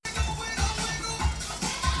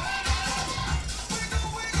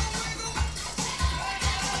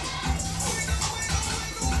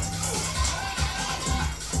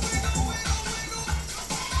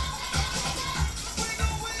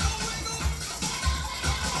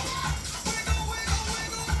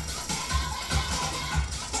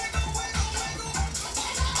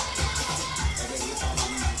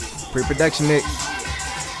Pre-production mix.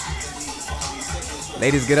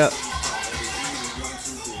 Ladies, get up.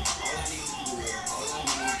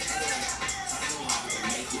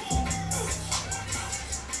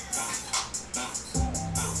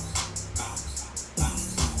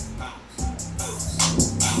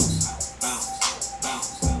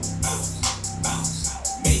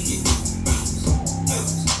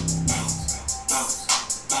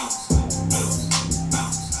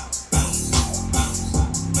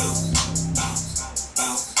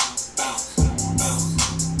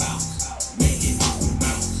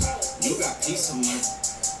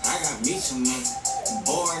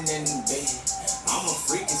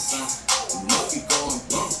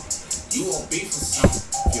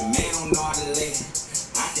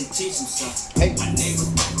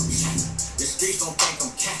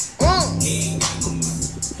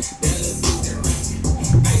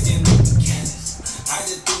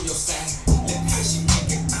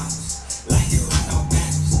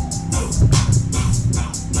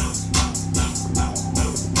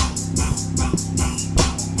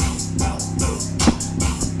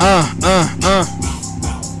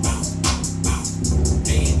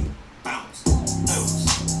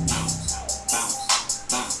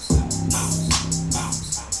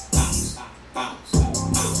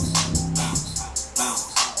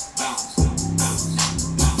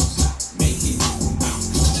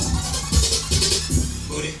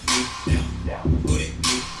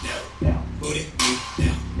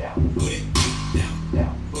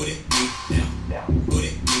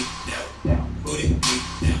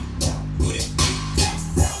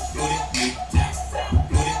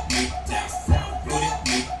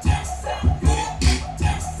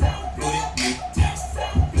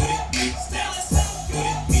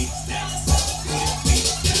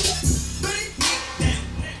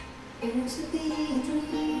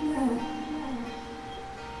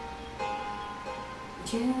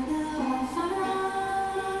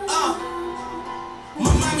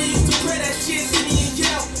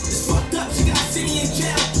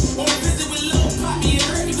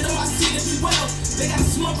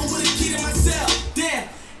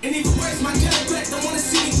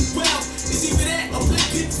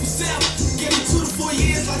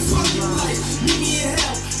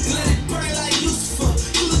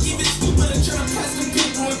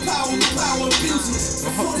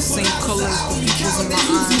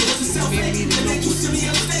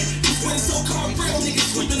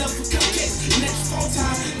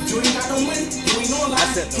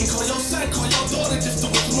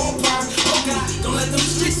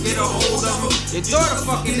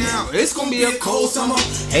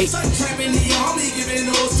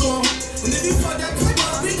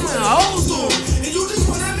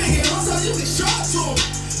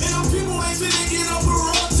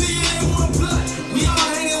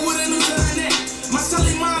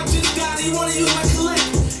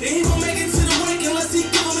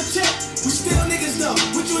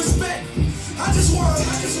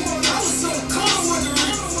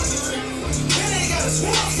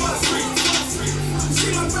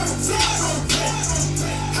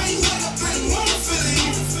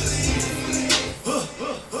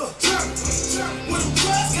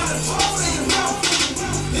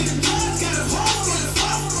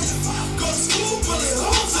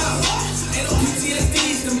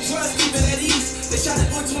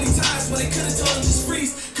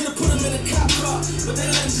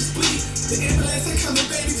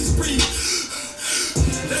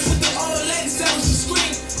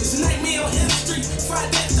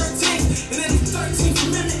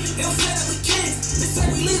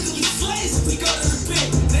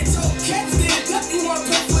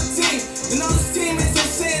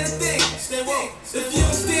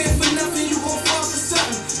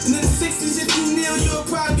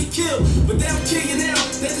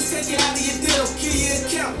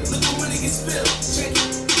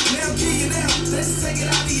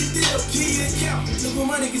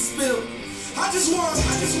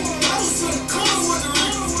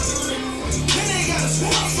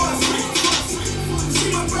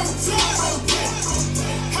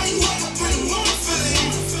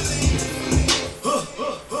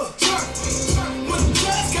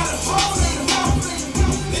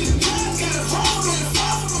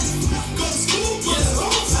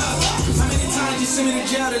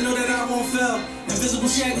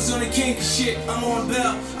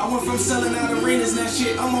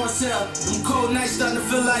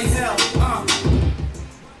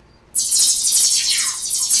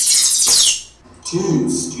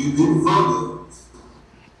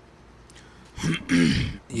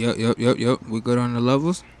 Yep. We good on the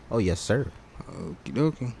levels? Oh, yes, sir. Okie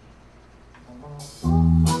dokie.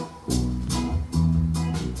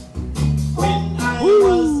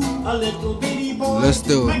 a little bitty boy. Let's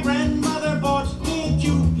do it. My grandmother bought me a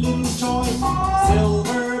cute little toy.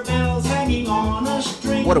 Silver bells hanging on a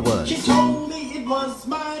string. What it was? She told me it was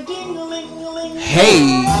my ding-a-ling-a-ling.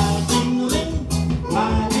 Hey. My ding-a-ling,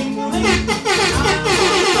 my ding-a-ling.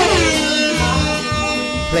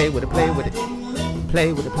 Play with it, play with it.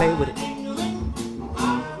 Play with it, play with it. I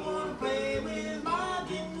wanna play with my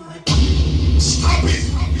ding-a-ling. Stop it!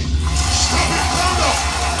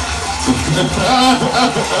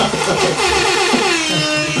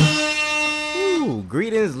 Ooh,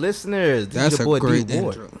 greetings, listeners. This That's is your a boy great D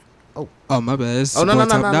Ward. intro. Oh. My bad. It's Oh, your no, boy no,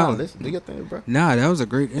 no, Top no, no. Dollar. Listen, do your thing, bro. Nah, that was a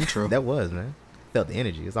great intro. That was, man. Felt the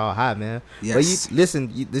energy. It's all high, man. Yes. But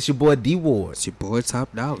this your boy D Ward. It's your boy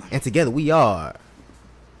Top Dollar. And together we are.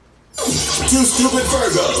 Two stupid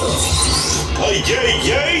Virgos. Yay,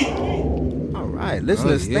 yay! All right,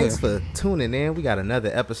 listeners, yeah. thanks for tuning in. We got another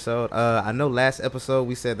episode. I know last episode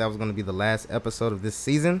we said that was going to be the last episode of this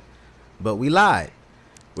season, but we lied.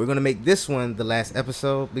 We're going to make this one the last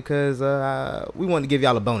episode because we wanted to give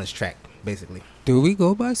y'all a bonus track, basically. Do we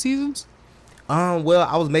go by seasons? Well,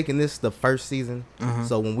 I was making this the first season, Uh-huh.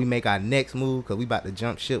 so when we make our next move, because we about to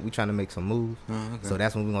jump ship, we trying to make some moves. Oh, okay. So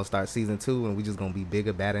that's when we're going to start season 2, and we just going to be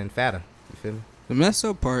bigger, badder, and fatter. You feel me? The messed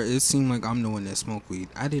up part, it seemed like I'm the one that smoked weed.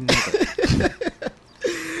 I didn't know that.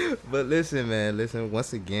 But listen, man,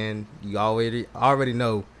 once again, you already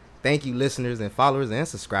know. Thank you, listeners and followers and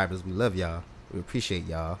subscribers. We love y'all. We appreciate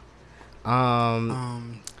y'all. Do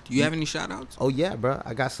you have any shout outs? Oh yeah, bro.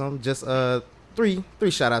 I got some. Just three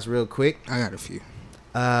shout outs real quick. I got a few.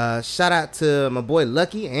 Shout out to my boy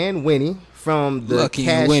Lucky and Winnie from the Lucky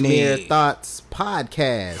and Cashmere Winnie. Thoughts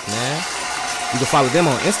podcast, man. You can follow them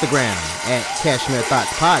on Instagram at Cashmere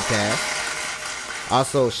Thoughts Podcast.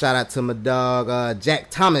 Also, shout out to my dog Jack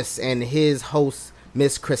Thomas and his host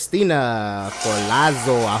Miss Christina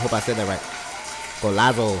Colazo. I hope I said that right.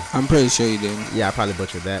 Colazo. I'm pretty sure you didn't. Yeah, I probably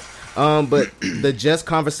butchered that. But the Just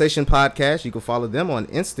Conversation podcast, you can follow them on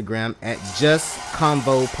Instagram at Just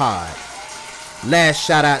Convo Pod. Last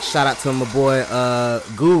shout out to my boy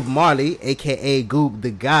Goob Marley, aka Goob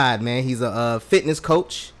the God, man. He's a fitness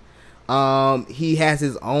coach. He has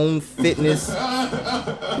his own fitness.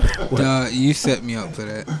 Duh, you set me up for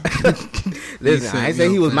that. Listen, I ain't say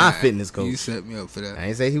he was my fitness coach. You set me up for that. I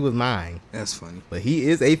ain't say he was mine. That's funny. But he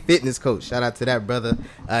is a fitness coach. Shout out to that brother.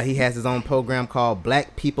 He has his own program called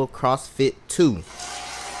Black People CrossFit 2.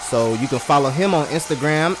 So you can follow him on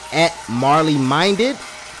Instagram at Marley Minded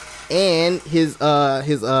and his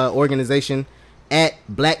organization at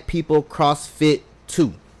Black People CrossFit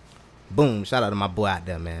 2. Boom. Shout out to my boy out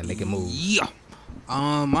there, man. Make it move. Yeah.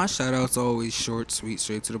 My shout outs always short, sweet,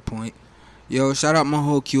 straight to the point. Yo, shout out my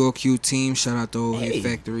whole QOQ team. Shout out the whole Hate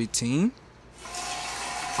Factory team.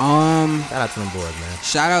 Shout out to them boys, man.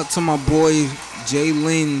 Shout out to my boy Jay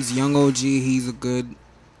Lynn's young OG. He's a good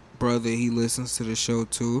brother. He listens to the show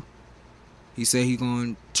too. He said he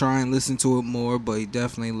gonna try and listen to it more, but he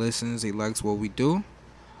definitely listens. He likes what we do.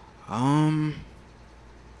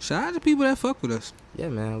 Shout out to people that fuck with us. Yeah,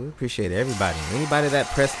 man. We appreciate everybody. Anybody that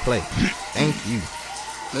pressed play. Thank you.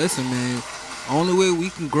 Listen, man. Only way we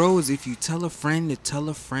can grow is if you tell a friend to tell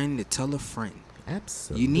a friend to tell a friend.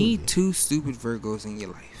 Absolutely. You need 2 stupid Virgos in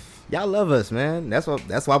your life. Y'all love us, man. That's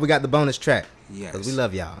why we got the bonus track. Yes. Because we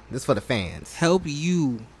love y'all. This is for the fans. Help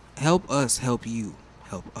you. Help us help you.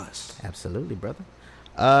 Help us. Absolutely, brother.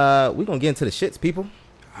 We're going to get into the shits, people.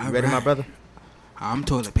 You ready, my brother? I'm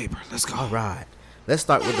toilet paper. Let's go. All right. Let's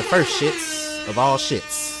start with the first shits of all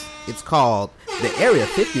shits. It's called the Area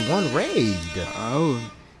 51 Raid. Oh.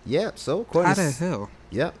 Yep. So, according How to... the hell?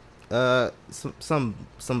 Yep.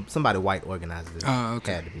 Somebody white organized it. Oh,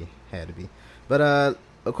 okay. Had to be. But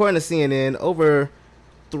according to CNN, over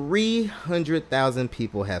 300,000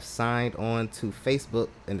 people have signed on to Facebook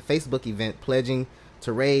in the Facebook event pledging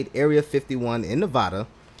to raid Area 51 in Nevada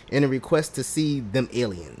in a request to see them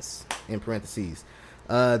aliens. In parentheses,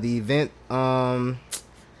 the event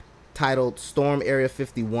titled "Storm Area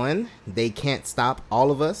 51: They Can't Stop All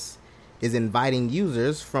of Us" is inviting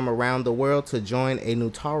users from around the world to join a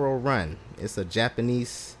Nutaro run. It's a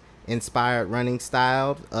Japanese-inspired running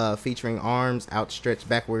style featuring arms outstretched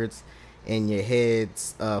backwards and your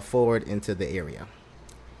heads forward into the area.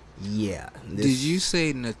 Yeah. Did you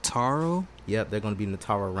say Nataro? Yep, they're going to be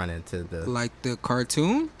Nutaro running to the... Like the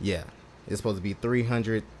cartoon? Yeah. It's supposed to be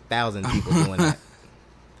 300,000 people doing that.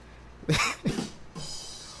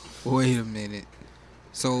 Wait a minute.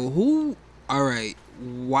 So who... Alright.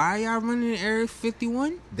 Why y'all running Area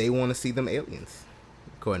 51? They want to see them aliens,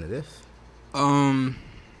 according to this.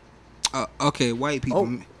 Okay, white people.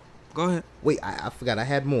 Oh. Go ahead. Wait, I forgot I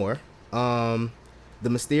had more. The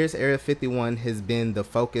mysterious Area 51 has been the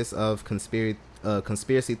focus of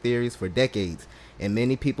conspiracy theories for decades, and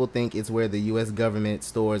many people think it's where the U.S. government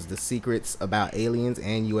stores the secrets about aliens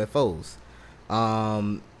and UFOs.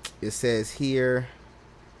 It says here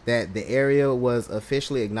that the area was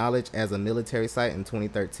officially acknowledged as a military site in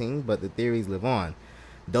 2013, but the theories live on.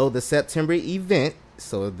 Though the September event,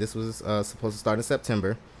 so this was supposed to start in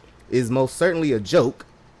September, is most certainly a joke,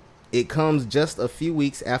 it comes just a few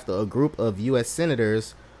weeks after a group of U.S.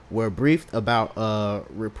 senators were briefed about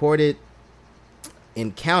reported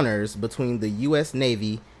encounters between the U.S.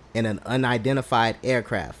 Navy and an unidentified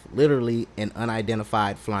aircraft, literally an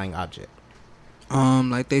unidentified flying object.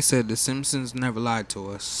 Like they said, the Simpsons never lied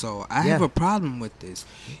to us, so I have a problem with this.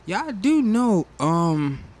 Y'all do know,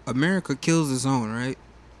 America kills its own, right?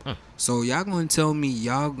 So y'all gonna tell me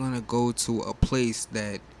y'all gonna go to a place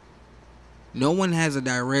that no one has a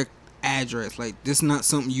direct address? Like, this is not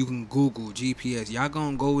something you can Google, GPS. Y'all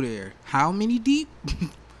gonna go there, how many deep?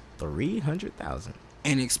 300,000.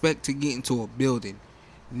 And expect to get into a building.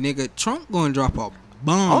 Nigga, Trump gonna drop a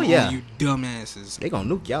bomb on you dumbasses. They gonna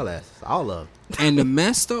nuke y'all asses, all of them. And the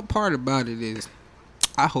messed up part about it is,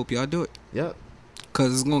 I hope y'all do it. Yep.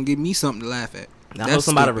 Cause it's gonna give me something to laugh at. Now, I hope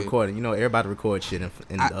somebody recording. You know, everybody record shit in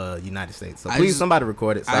United States. So please, somebody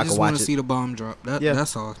record it so I can watch it. I just want to see the bomb drop.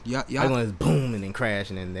 That's all. Y'all going to boom and then crash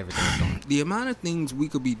and then everything's gone. The amount of things we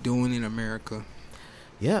could be doing in America.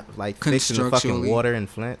 Yeah, like fixing the fucking water in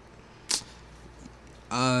Flint.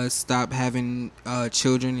 Stop having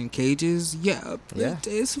children in cages. Yeah.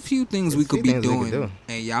 It's a few things we could be doing.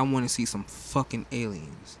 And y'all want to see some fucking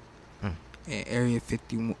aliens. At Area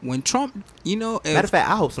 51. When Trump, you know... Matter of fact,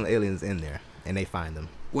 I hope some aliens in there. And they find them.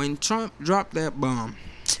 When Trump dropped that bomb,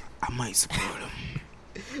 I might support him.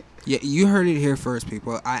 Yeah, you heard it here first,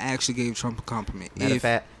 people. I actually gave Trump a compliment. Matter of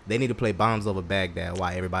fact, they need to play bombs over Baghdad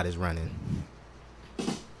while everybody's running.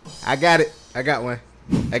 I got it. I got one.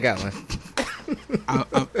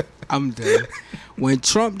 I'm done. When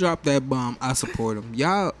Trump dropped that bomb, I support him.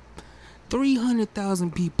 Y'all,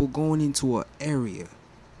 300,000 people going into an area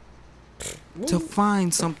to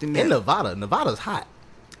find something that... In Nevada. Nevada's hot.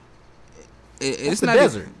 It's not the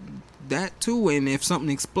desert. That too, and if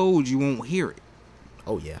something explodes, you won't hear it.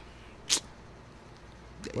 Oh yeah.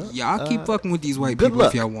 Well, y'all keep fucking with these white people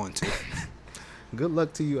if y'all want to. Good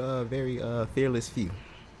luck to you, very fearless few.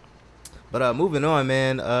 But moving on,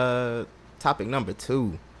 man. Topic number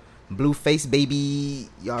 2, Blueface baby.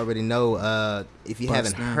 You already know. If you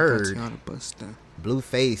haven't heard,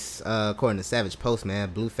 Blueface, according to Savage Post,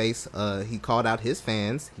 man, Blueface, he called out his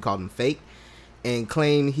fans. He called them fake. And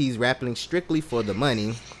claimed he's rapping strictly for the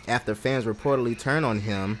money after fans reportedly turned on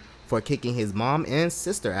him for kicking his mom and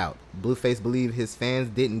sister out. Blueface believed his fans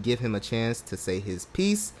didn't give him a chance to say his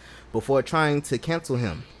piece before trying to cancel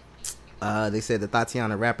him. They said the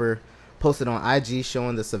Tatiana rapper posted on IG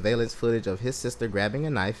showing the surveillance footage of his sister grabbing a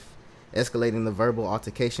knife, escalating the verbal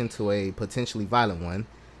altercation to a potentially violent one.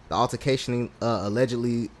 The altercation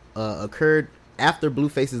allegedly occurred after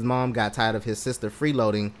Blueface's mom got tired of his sister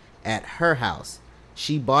freeloading at her house.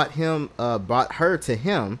 She brought her to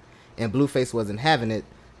him, and Blueface wasn't having it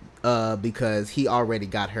because he already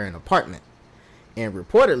got her an apartment. And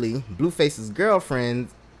reportedly, Blueface's girlfriend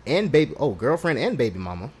and baby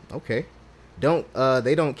mama, okay, they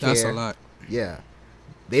don't care. That's a lot. Yeah,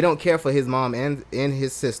 they don't care for his mom and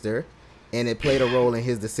his sister, and it played a role in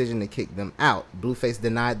his decision to kick them out. Blueface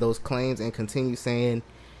denied those claims and continued saying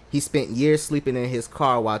he spent years sleeping in his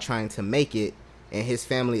car while trying to make it, and his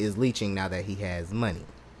family is leeching now that he has money.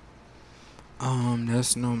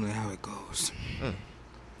 That's normally how it goes.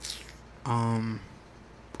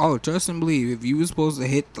 Trust and believe. If you were supposed to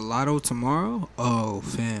hit the lotto tomorrow,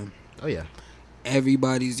 fam. Oh yeah.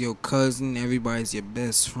 Everybody's your cousin. Everybody's your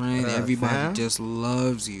best friend. Everybody just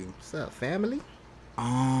loves you. What's up, family?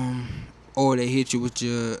 Or they hit you with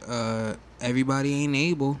your everybody ain't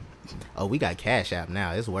able. Oh, we got Cash App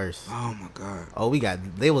now. It's worse. Oh my god. Oh,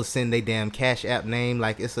 they will send their damn Cash App name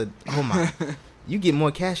like it's a. Oh my. You get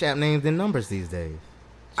more Cash App names than numbers these days.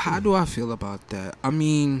 How do I feel about that? I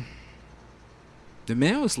mean, the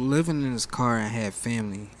man was living in his car and had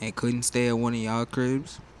family and couldn't stay at one of y'all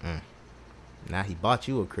cribs. Now he bought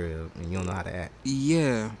you a crib and you don't know how to act.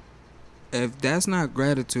 Yeah. If that's not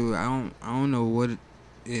gratitude, I don't know what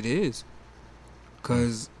it is.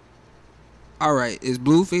 Cause, all right, is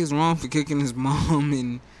Blueface wrong for kicking his mom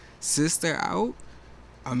and sister out?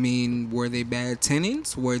 I mean, were they bad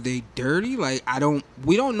tenants? Were they dirty? Like,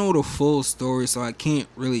 we don't know the full story, so I can't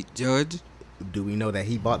really judge. Do we know that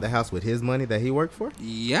he bought the house with his money that he worked for?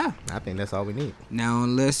 Yeah. I think that's all we need. Now,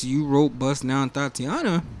 unless you wrote Bust Down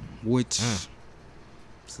Tatiana, which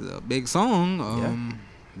It's a big song.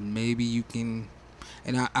 Maybe you can.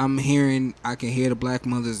 And I can hear the black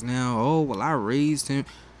mothers now. Oh, well, I raised him.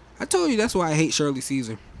 I told you that's why I hate Shirley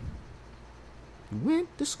Caesar.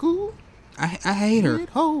 Went to school. I hate her. With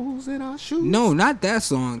holes in our shoes. No, not that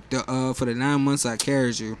song. For the 9 months I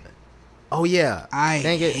carried you. Oh yeah. I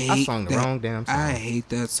Dang it! I sung the that. wrong damn song. I hate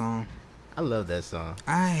that song. I love that song.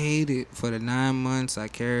 I hate it. For the 9 months I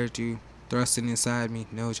carried you, thrusting inside me,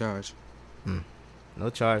 no charge. No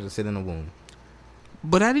charge to sit in the womb.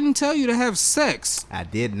 But I didn't tell you to have sex. I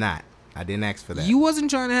did not. I didn't ask for that. You wasn't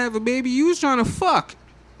trying to have a baby. You was trying to fuck.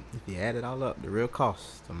 If you add it all up, the real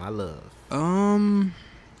cost of my love,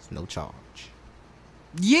 it's no charge.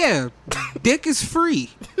 Yeah, dick is free.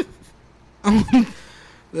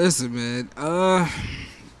 Listen, man.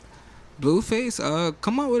 Blueface,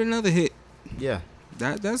 come up with another hit. Yeah.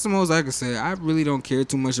 That's the most I can say. I really don't care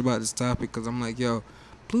too much about this topic because I'm like, yo,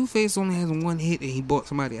 Blueface only has one hit and he bought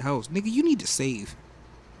somebody a house. Nigga, you need to save.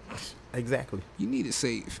 Exactly. You need to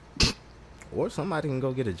save. Or somebody can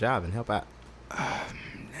go get a job and help out.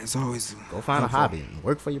 That's always Go find a hobby.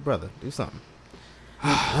 Work for your brother. Do something.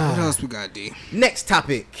 What else we got, D? Next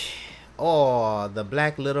topic. Oh, the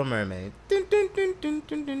Black Little Mermaid. Dun, dun, dun, dun,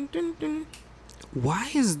 dun, dun, dun, dun. Why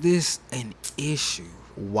is this an issue?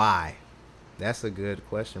 Why? That's a good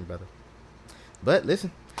question, brother. But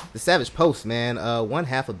listen, the Savage Post, man. One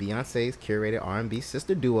half of Beyonce's curated R&B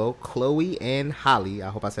sister duo, Chloe and Holly. I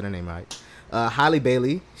hope I said her name right. Holly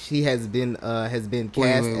Bailey. She has been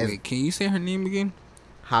cast as Wait. Can you say her name again?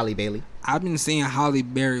 Holly Bailey. I've been saying Holly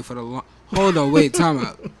Berry for the long. Hold on, wait, time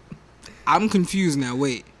out. I'm confused now.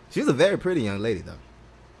 Wait. She's a very pretty young lady, though.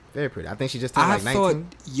 Very pretty. I think she just turned like 19.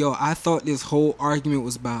 I thought this whole argument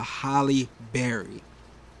was about Holly Berry.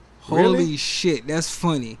 Really? Holy shit, that's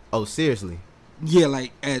funny. Oh, seriously? Yeah,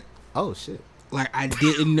 like Oh, shit. like I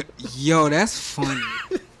didn't. Yo, that's funny.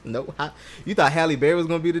 No, you thought Halle Berry was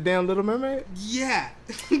gonna be the damn Little Mermaid? Yeah,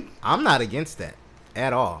 I'm not against that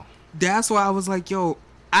at all. that's why I was like, yo,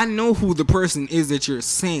 I know who the person is that you're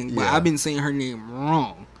saying, but Yeah. I've been saying her name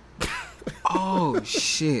wrong. Oh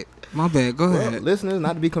shit, my bad. Go Well, ahead. listeners,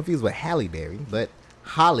 not to be confused with Halle Berry, but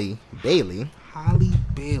Holly Bailey Holly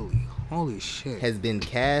Bailey. Holy shit. has been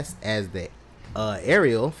cast as the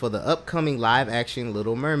Ariel for the upcoming live-action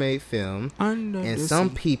Little Mermaid film, Under and the some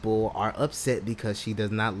sea. people are upset because she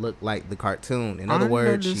does not look like the cartoon. In other Under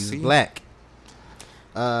words, the she's sea. black.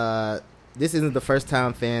 This isn't the first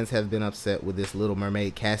time fans have been upset with this Little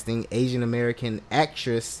Mermaid casting. Asian American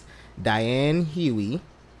actress Diana Huey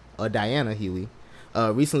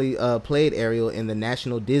recently played Ariel in the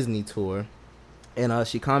National Disney Tour, and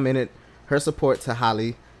she commented her support to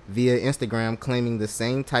Holly via Instagram, claiming the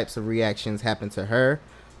same types of reactions happened to her,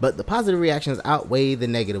 but the positive reactions outweigh the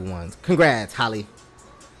negative ones. Congrats, Holly.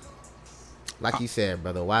 Like you said,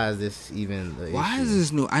 brother, why is this even the Why issue? is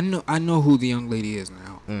this new? I know who the young lady is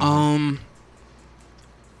now. Mhm.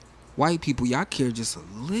 White people, y'all care just a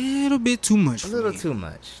little bit too much. A For little me. too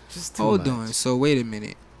much. Just too Hold much. on. So wait a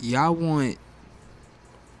minute. Y'all want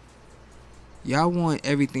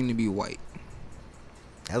everything to be white.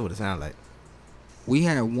 That's what it sounds like. We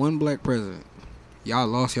had one black president. Y'all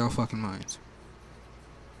lost y'all fucking minds.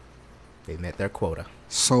 They met their quota.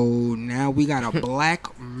 So now we got a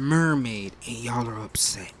black mermaid and y'all are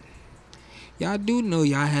upset. Y'all do know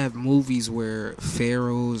y'all have movies where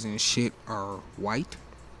pharaohs and shit are white.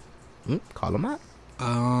 Call them out.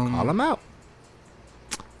 Call them out.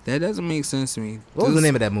 That doesn't make sense to me. What was the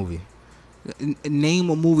name of that movie? Name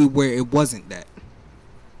a movie where it wasn't that.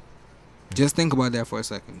 Just think about that for a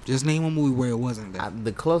second. Just name a movie where it wasn't that.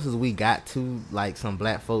 The closest we got to like some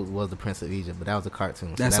black folks was The Prince of Egypt, but that was a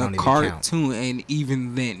cartoon. So That's that a don't even count. cartoon, and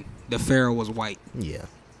even then, the pharaoh was white. Yeah.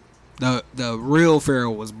 The real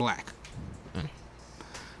pharaoh was black.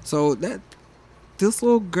 So this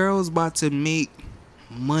little girl's about to make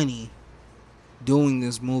money doing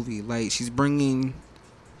this movie. Like she's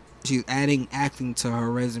adding acting to her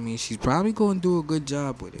resume. She's probably going to do a good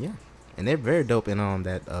job with it. Yeah. And they're very dope in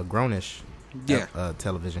that Grownish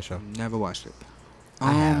television show. Never watched it.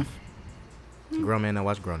 I have. Grown man that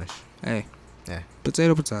watch Grownish. Hey. Yeah.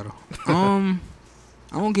 Potato. I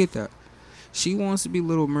don't get that. She wants to be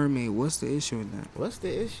Little Mermaid. What's the issue in that? What's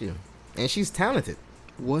the issue? And she's talented.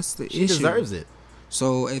 What's the She issue? deserves it.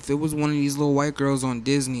 So if it was one of these little white girls on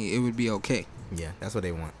Disney, it would be okay. Yeah, that's what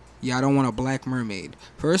they want. Yeah, I don't want a black mermaid.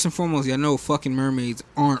 First and foremost, y'all know fucking mermaids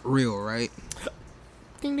aren't real, right?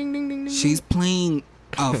 Ding, ding, ding, ding, ding. She's playing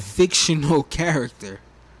a fictional character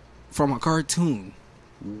from a cartoon.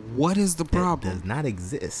 What is the That problem? does not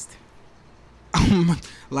exist.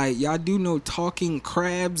 Like, y'all do know talking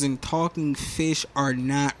crabs and talking fish are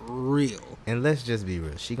not real. And let's just be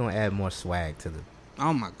real. She gonna add more swag to the.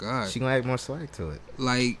 Oh my god. She gonna add more swag to it.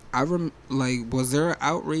 Like, was there an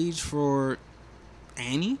outrage for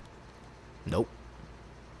Annie? Nope.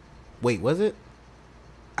 Wait, was it?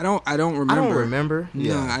 I don't remember. I don't remember.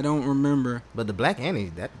 No, I don't remember. But the Black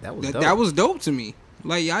Annie, that was dope. That was dope to me.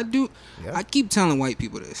 Like, I do. Yeah. I keep telling white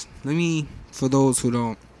people this. For those who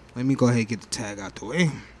don't, let me go ahead and get the tag out the way.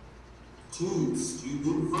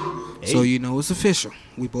 Hey. So you know it's official.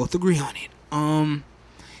 We both agree on it.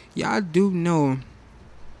 Y'all do know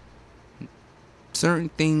certain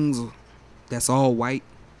things that's all white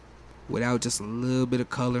without just a little bit of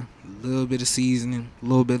color, a little bit of seasoning, a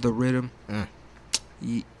little bit of the rhythm.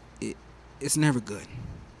 It's never good.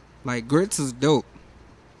 Like, grits is dope.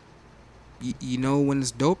 You know when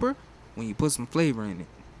it's doper? When you put some flavor in it.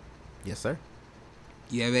 Yes, sir.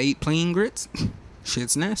 You ever ate plain grits?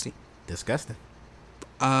 Shit's nasty. Disgusting.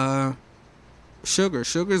 Sugar.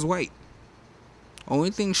 Sugar's white. Only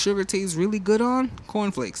thing sugar tastes really good on?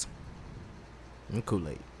 Cornflakes. And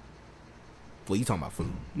Kool-Aid. Well, you talking about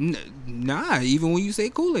food. Nah, even when you say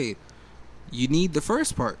Kool-Aid, you need the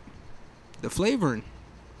first part. The flavoring.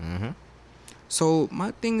 Mm-hmm. So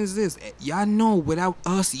my thing is this. Y'all know without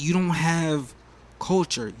us, you don't have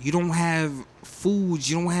culture. You don't have foods.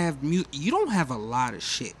 You don't have music. You don't have a lot of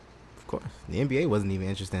shit. Of course. The NBA wasn't even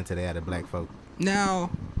interested until they added black folk.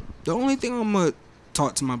 Now, the only thing I'm going to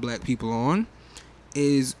talk to my black people on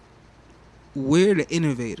is we're the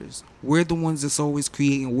innovators. We're the ones that's always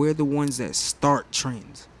creating. We're the ones that start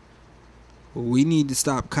trends. We need to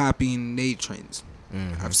stop copying their trends.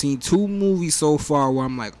 Mm-hmm. I've seen 2 movies so far where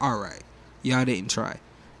I'm like, all right, y'all didn't try.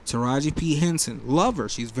 Taraji P. Henson, love her.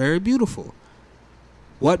 She's very beautiful.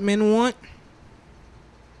 What Men Want?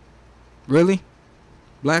 Really?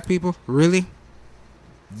 Black people? Really?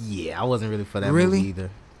 Yeah, I wasn't really for that Really? movie either.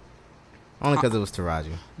 Only because it was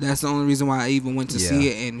Taraji. That's the only reason why I even went to Yeah. see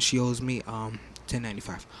it, and she owes me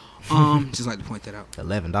 $10.95. Just like to point that out.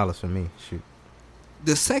 $11 for me. Shoot.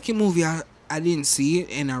 The second movie I didn't see it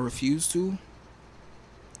and I refused to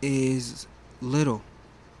is Little.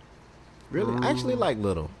 Really? I actually like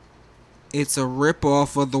Little. It's a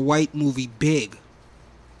ripoff of the white movie Big.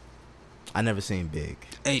 I never seen Big.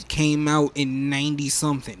 It came out in 90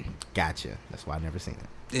 something. Gotcha. That's why I never seen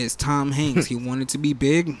it. It's Tom Hanks. He wanted to be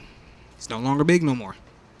big. He's no longer big no more.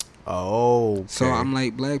 Oh. Okay. So I'm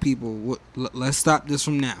like, black people, let's stop this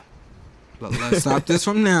from now. Let's stop this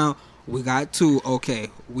from now. We got 2. Okay,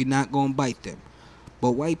 we not gonna bite them.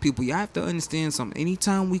 But white people, you have to understand something.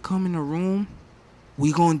 Anytime we come in a room,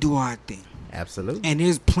 we gonna do our thing. Absolutely. And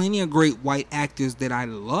there's plenty of great white actors that I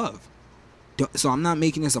love. So I'm not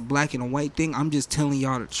making this a black and a white thing. I'm just telling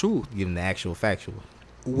y'all the truth. Giving the actual factual.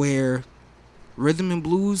 Where rhythm and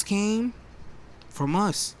blues came from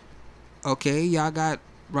us. Okay, y'all got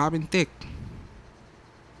Robin Thicke.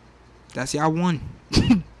 That's y'all one.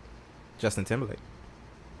 Justin Timberlake.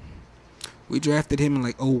 We drafted him in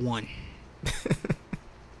like 01.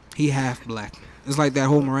 He half black. It's like that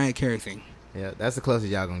whole Mariah Carey thing. Yeah, that's the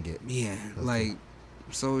closest y'all gonna get. Yeah, like,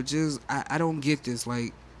 so just, I don't get this.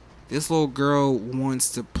 Like, this little girl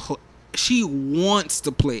wants to play. She wants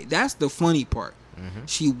to play. That's the funny part. Mm-hmm.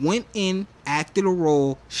 She went in, acted a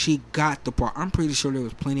role. She got the part. I'm pretty sure there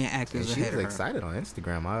was plenty of actors And she ahead was of her. excited on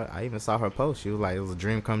Instagram. I even saw her post. She was like, it was a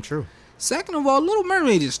dream come true. Second of all, Little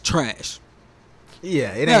Mermaid is trash.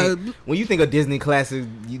 Yeah, it Yeah. ain't. When you think of Disney classics,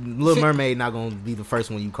 Little Mermaid not gonna be the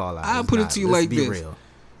first one you call out. I'll It's put it not. to you Let's like be this. real.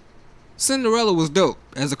 Cinderella was dope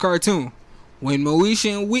as a cartoon. When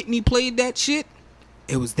Moesha and Whitney played that shit,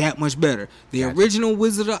 it was that much better. The Gotcha. original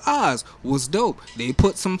Wizard of Oz was dope. They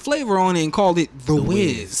put some flavor on it and called it The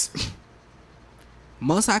Wiz.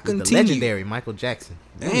 Must I With the continue? legendary Michael Jackson.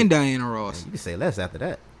 And Diana Ross. You can say less after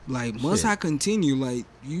that. Like, must Shit. I continue? Like,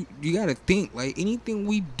 you gotta think. Like, anything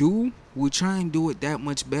we do, we try and do it that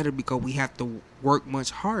much better because we have to work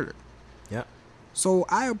much harder. Yep. So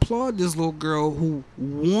I applaud this little girl who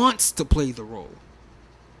wants to play the role.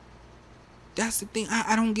 That's the thing.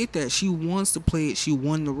 I don't get that. She wants to play it. She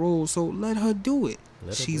won the role, so let her do it.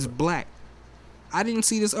 Let her She's do it. black. I didn't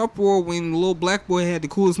see this uproar when the little black boy had the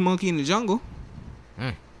coolest monkey in the jungle.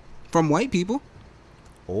 Mm. From white people.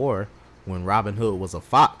 Or when Robin Hood was a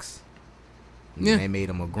fox. And Yeah. They made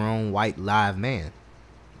him a grown white live man.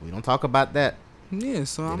 We don't talk about that. Yeah,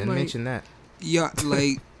 so They I'm didn't like, mention that. y'all,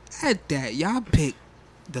 like, at that, y'all picked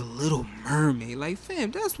The Little Mermaid. Like,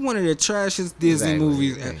 fam, that's one of the trashiest Disney Exactly.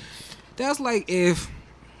 movies. Yeah. That's like if,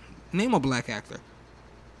 name a black actor.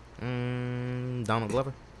 Donald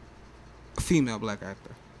Glover. A female black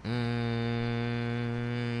actor.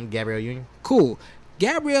 Gabrielle Union. Cool.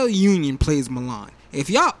 Gabrielle Union plays Milan. If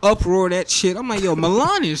y'all uproar that shit, I'm like, yo,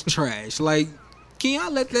 Milan is trash. Like, can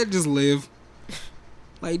y'all let that just live?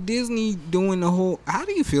 Like, Disney doing the whole... How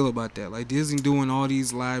do you feel about that? Like, Disney doing all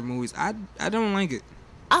these live movies. I don't like it.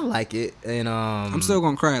 I like it, and I'm still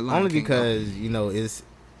gonna cry at Lion only King, because you know it's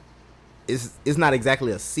not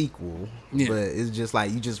exactly a sequel, Yeah. but it's just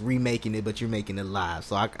like you just remaking it, but you're making it live.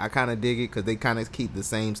 So I kind of dig it because they kind of keep the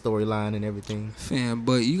same storyline and everything. Fam,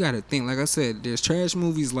 but you gotta think, like I said, there's trash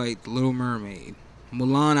movies like The Little Mermaid.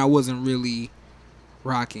 Mulan, I wasn't really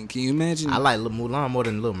rocking. Can you imagine? I like Mulan more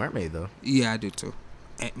than Little Mermaid though. Yeah, I do too.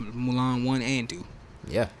 Mulan 1 and 2.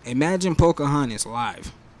 Yeah. Imagine Pocahontas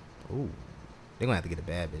live. Ooh, they're gonna have to get a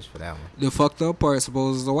bad bitch for that one. The fucked up part,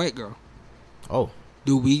 suppose, is a white girl. Oh,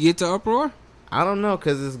 Do we get to uproar? I don't know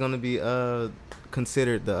because it's gonna be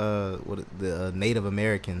considered the Native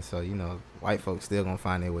Americans. So you know, white folks still gonna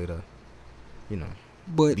find their way to, you know,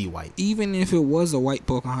 But be white. even if it was a white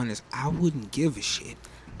Pocahontas, I wouldn't give a shit.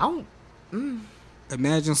 I don't.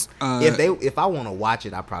 Imagine If I want to watch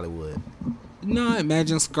it, I probably would. No,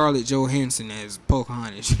 imagine Scarlett Johansson as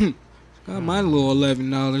Pocahontas. Got my little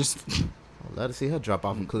 $11. I'd love to see her drop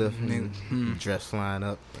off a cliff and dress flying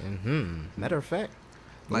up. And matter of fact,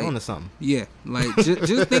 Like- like on to something. Yeah, like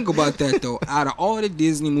just think about that though. Out of all the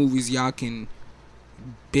Disney movies y'all can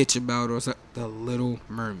bitch about, or The Little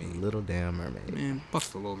Mermaid. Little damn mermaid. Man, fuck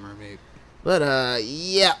The Little Mermaid. But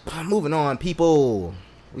yep. Moving on, people.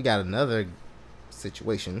 We got another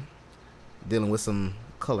situation dealing with some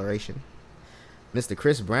coloration. Mr.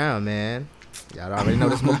 Chris Brown, man. Y'all already know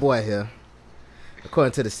this my boy here.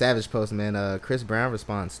 According to the Savage Post, man, Chris Brown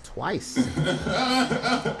responds twice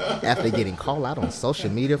after getting called out on social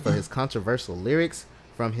media for his controversial lyrics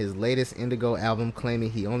from his latest Indigo album,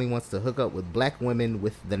 claiming he only wants to hook up with black women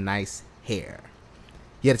with the nice hair.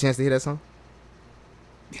 You had a chance to hear that song?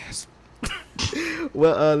 Yes.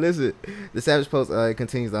 Well, listen. The Savage Post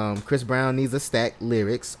continues. Chris Brown needs a stack.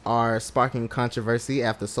 Lyrics are sparking controversy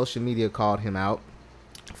after social media called him out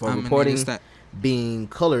for reporting being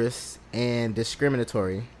colorist and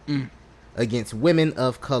discriminatory against women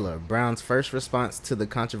of color. Brown's first response to the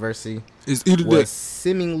controversy was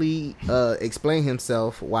seemingly explain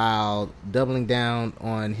himself while doubling down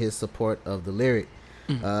on his support of the lyric.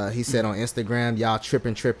 He said on Instagram, "Y'all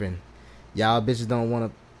tripping. Y'all bitches don't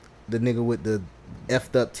want the nigga with the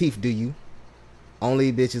effed up teeth, do you?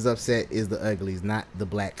 Only bitches upset is the uglies, not the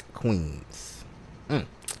black queens."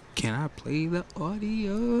 Can I play the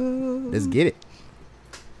audio? Let's get it.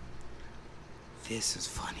 This is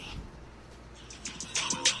funny.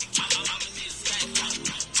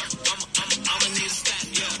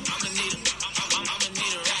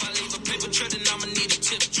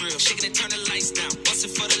 Shaking and turn the lights down. Bust it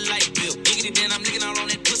for the light bill. Giggity then I'm licking all on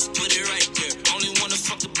that pussy. Put it right there. Only wanna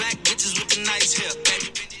fuck the black bitches with the nice hair.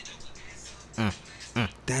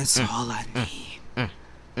 That's all I need.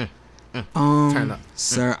 Turn up.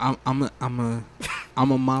 Sir, I'm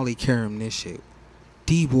a Molly Karam this shit.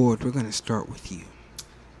 D-Ward, we're gonna start with you.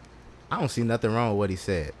 I don't see nothing wrong with what he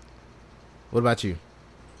said. What about you?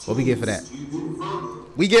 What we get for that?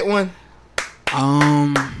 We get one.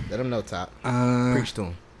 Let him know, Top. Preach to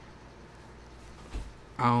him.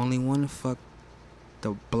 I only want to fuck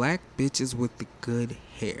the black bitches with the good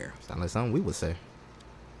hair. Sound like something we would say.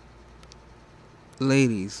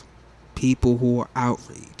 Ladies, people who are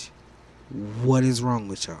outraged, what is wrong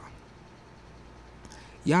with y'all?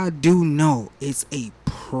 Y'all do know it's a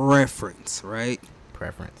preference, right?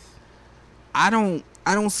 Preference. I don't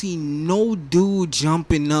see no dude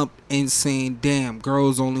jumping up and saying, "Damn,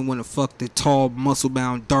 girls only want to fuck the tall,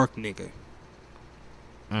 muscle-bound, dark nigga."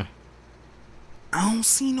 I don't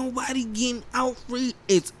see nobody getting outraged.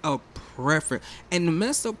 It's a preference. And the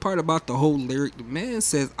messed up part about the whole lyric, the man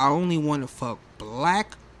says, "I only want to fuck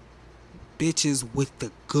black bitches with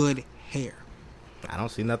the good hair." I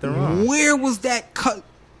don't see nothing wrong. Where was that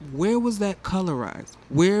Where was that colorized?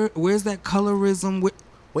 Where's that colorism with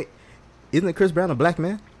Wait, isn't Chris Brown a black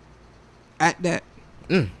man? at that?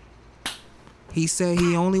 He said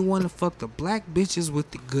he only want to fuck the black bitches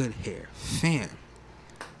with the good hair. Fam,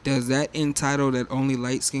 does that entitle that only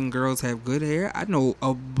light-skinned girls have good hair? I know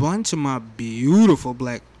a bunch of my beautiful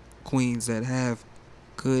black queens that have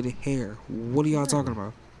good hair. What are y'all talking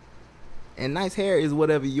about? And nice hair is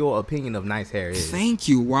whatever your opinion of nice hair is. Thank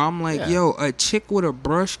you. Where I'm like, Yeah. yo, a chick with a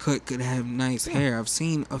brush cut could have nice hair. I've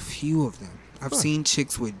seen a few of them. I've seen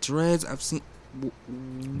chicks with dreads. I've seen...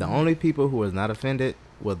 The only people who was not offended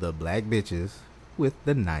were the black bitches with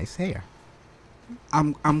the nice hair.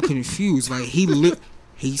 I'm confused. Like,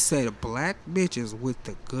 he said black bitches with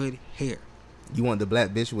the good hair. You want the black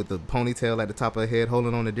bitch with the ponytail at the top of her head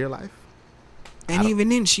holding on to dear life? And even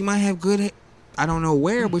then, she might have good hair. I don't know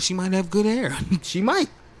where, but she might have good hair. She might.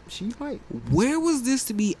 She might. Where was this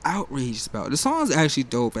to be outraged about? The song's actually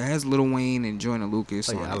dope. It has Lil Wayne and Joyner Lucas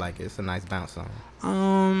Oh, on yeah, I it. like it. It's a nice bounce song.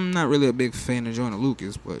 Not really a big fan of Joyner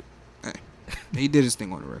Lucas, but hey, he did his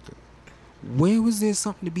thing on the record. Where was there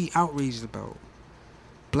something to be outraged about?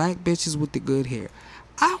 Black bitches with the good hair.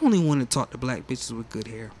 I only want to talk to black bitches with good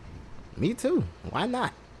hair. Me too. Why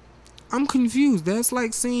not? I'm confused. That's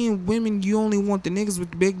like saying women, you only want the niggas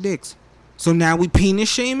with the big dicks. So now we penis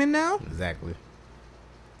shaming now? Exactly.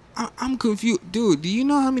 I'm confused. Dude, do you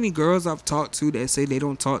know how many girls I've talked to that say they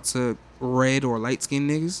don't talk to red or light skinned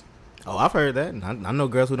niggas? Oh, I've heard that. I know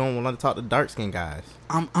girls who don't want to talk to dark skinned guys.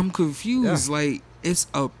 I'm confused. Yeah. Like, it's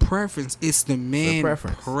a preference. It's the man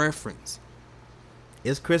preference. preference.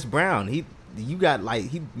 It's Chris Brown. You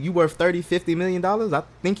worth $30-50 million. I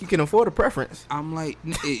think you can afford a preference. I'm like,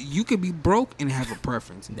 you could be broke and have a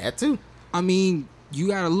preference. That too. I mean, you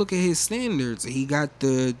gotta look at his standards. He got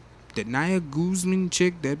the Nia Guzman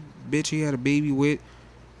chick, that bitch he had a baby with.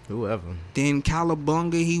 Whoever. Then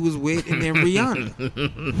Calabunga he was with, and then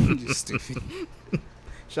Rihanna. Just stupid.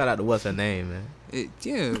 Shout out to what's her name, man.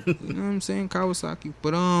 Yeah, you know what I'm saying, Kawasaki.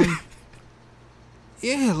 But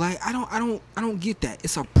yeah, like I don't get that.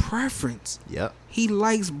 It's a preference. Yep. He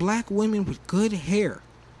likes black women with good hair.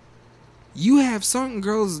 You have certain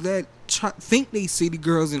girls that think they city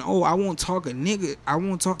girls, and I won't talk to a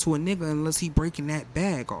nigga unless he breaking that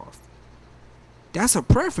bag off. That's a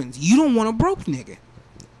preference. You don't want a broke nigga.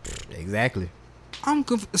 Exactly.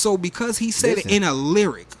 So because he said Listen. it in a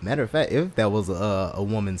lyric. Matter of fact, if that was a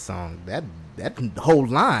woman's song, that whole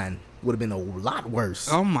line would have been a lot worse.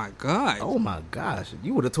 Oh my god. Oh my gosh,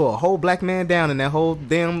 you would have tore a whole black man down in that whole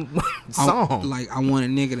damn song. I want a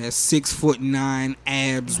nigga that's 6'9",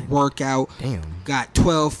 abs, workout, Damn. got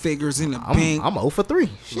 12 figures in the bank. I'm 0 for 3.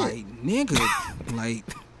 Shit. Like, nigga, like,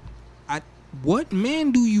 what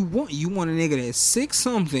man do you want? You want a nigga that's 6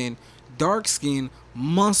 something, dark skin,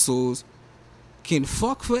 muscles, can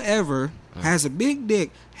fuck forever, has a big dick,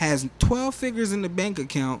 has 12 figures in the bank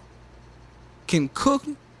account, can cook,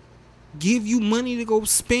 give you money to go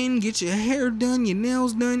spend, get your hair done, your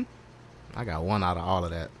nails done. I got one out of all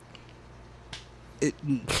of that.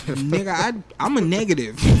 Nigga, I'm a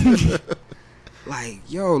negative. Like,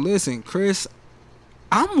 yo, listen, Chris,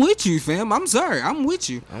 I'm with you, fam. I'm sorry, I'm with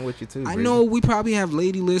you. I'm with you too. I Breezy. know we probably have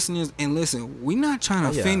lady listeners, and listen, we're not trying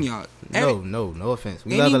to Yeah. offend y'all. No offense.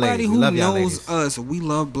 We love the Anybody ladies. We who love y'all knows ladies. us, we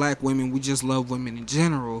love black women. We just love women in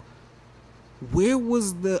general. Where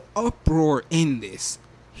was the uproar in this?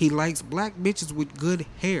 He likes black bitches with good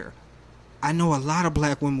hair. I know a lot of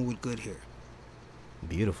black women with good hair.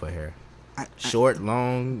 Beautiful hair. Short,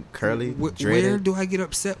 long, curly, Where dreaded. do I get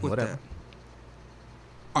upset with Whatever. that?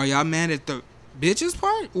 Are y'all mad at the bitches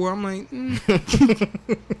part? Or I'm like,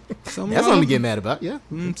 some of That's y'all what we get mad about. Yeah.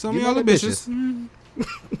 some Get of y'all mad are at bitches.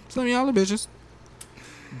 Some of y'all are bitches.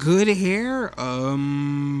 Good hair.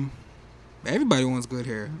 Everybody wants good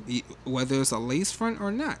hair, whether it's a lace front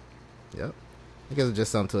or not. Yep. I guess it's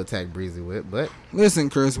just something to attack Breezy with, but Listen,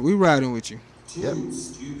 Chris, we riding with you. yep.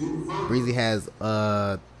 Breezy has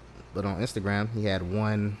but on Instagram he had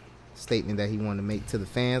one statement that he wanted to make to the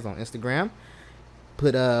fans on Instagram.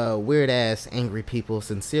 Put weird ass angry people,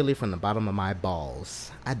 sincerely from the bottom of my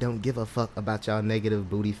balls. I don't give a fuck about y'all negative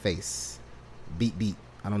booty face. Beat.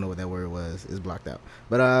 I don't know what that word was. It's blocked out.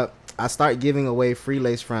 But I start giving away free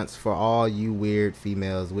lace fronts for all you weird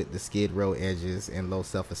females with the skid row edges and low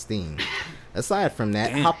self-esteem. Aside from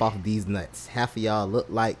that, Damn. hop off these nuts. Half of y'all look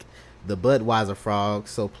like the Budweiser frog,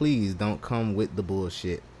 so please don't come with the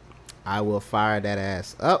bullshit. I will fire that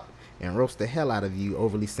ass up and roast the hell out of you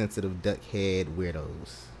overly sensitive duckhead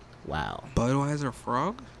weirdos. Wow. Budweiser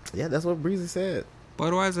frog? Yeah, that's what Breezy said.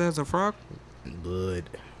 Budweiser has a frog?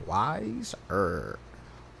 Budweiser.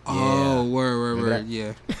 Oh, word. Remember that?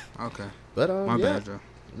 Yeah. Okay. But My yeah. bad, Joe.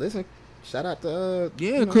 Listen, shout out to Yeah,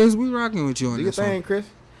 you know, Chris, we rocking with you on do your this one. thing, Chris.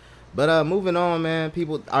 But moving on, man,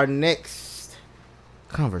 people. Our next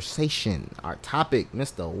conversation, our topic,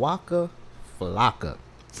 Mr. Waka Flocka.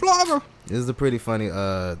 Flogger. This is a pretty funny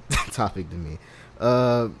topic to me.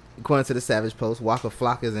 According to the Savage Post, Waka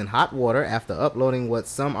Flocka is in hot water after uploading what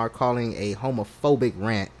some are calling a homophobic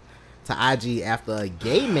rant to IG after a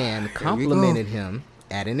gay man complimented him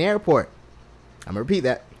at an airport. I'm gonna repeat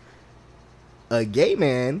that. A gay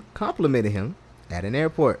man complimented him at an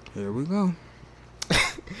airport. Here we go.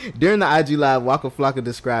 During the IG Live, Waka Flocka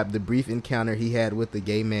described the brief encounter he had with the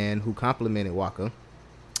gay man who complimented Waka.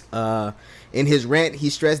 In his rant, he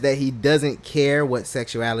stressed that he doesn't care what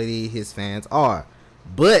sexuality his fans are,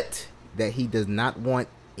 but that he does not want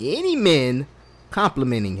any men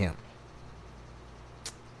complimenting him.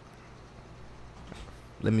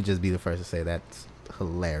 Let me just be the first to say that's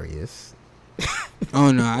hilarious.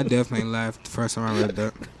 Oh no, I definitely laughed the first time I read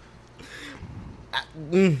that.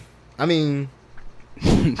 I mean,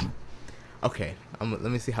 okay. Let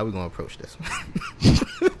me see how we're gonna approach this.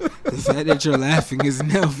 The fact that you're laughing is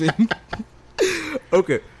nothing.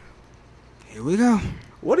 Okay. Here we go.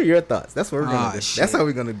 What are your thoughts? That's what we're gonna do. Shit. That's how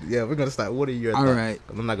we're gonna do. Yeah, we're gonna start. What are your All thoughts? right.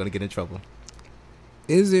 I'm not gonna get in trouble.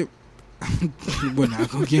 Is it? We're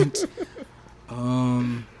not gonna get. All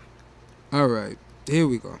right. Here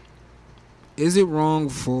we go. Is it wrong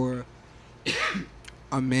for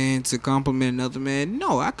a man to compliment another man?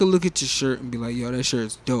 No, I could look at your shirt and be like, yo, that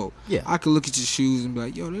shirt's dope. Yeah. I could look at your shoes and be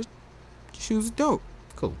like, yo, your shoes are dope.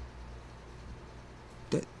 Cool.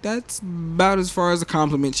 That's about as far as a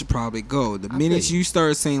compliment should probably go. The minute you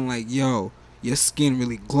start saying like, yo, your skin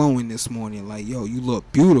really glowing this morning, like, yo, you look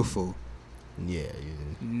beautiful. Yeah.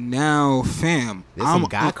 Now, fam, There's some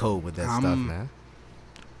guy code with that stuff, man.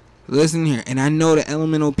 Listen here, and I know the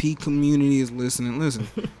Elemental P community is listening. Listen,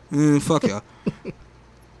 fuck y'all.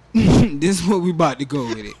 This is what we about to go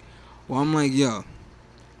with it. Well, I'm like, yo,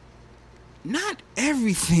 not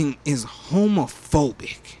everything is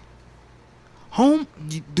homophobic.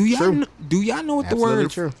 Do y'all know what Absolutely the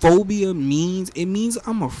word true. phobia means? It means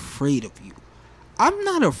I'm afraid of you. I'm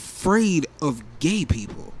not afraid of gay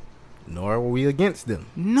people. Nor were we against them.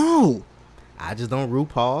 No. I just don't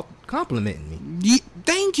RuPaul complimenting me.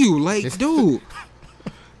 Thank you. Like, dude.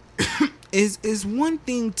 It's one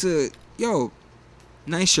thing to, yo,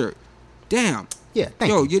 nice shirt. Damn. Yeah,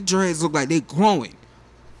 thank yo, you. your dreads look like they growing.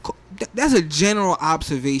 That's a general I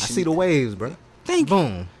observation. see the waves, bro. Thank you.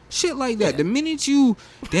 Boom. Shit like that. Yeah. The minute you,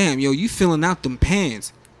 damn, yo, you filling out them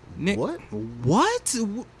pants. What? What?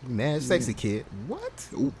 Mad sexy kid. What?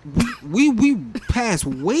 We passed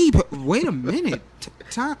wait a minute.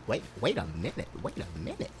 Time. Wait a minute.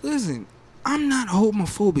 Listen, I'm not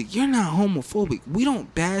homophobic. You're not homophobic. We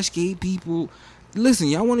don't bash gay people. Listen,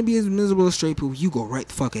 y'all want to be as miserable as straight people, you go right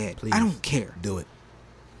the fuck ahead. Please. I don't care. Do it.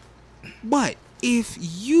 But if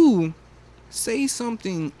you say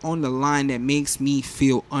something on the line that makes me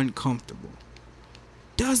feel uncomfortable,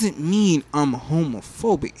 doesn't mean I'm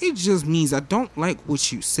homophobic. It just means I don't like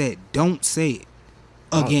what you said. Don't say it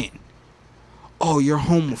again. Oh, you're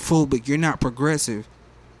homophobic. You're not progressive.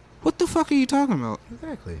 What the fuck are you talking about?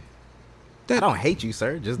 Exactly. That, I don't hate you,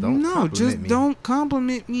 sir. Just don't compliment just me. don't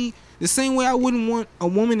compliment me. The same way I wouldn't want a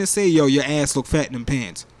woman to say, yo, your ass look fat in them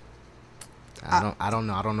pants. I don't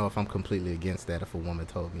know. I don't know if I'm completely against that if a woman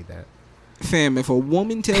told me that. Fam, if a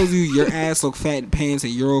woman tells you your ass look fat in pants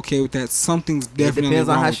and you're okay with that, something's definitely It depends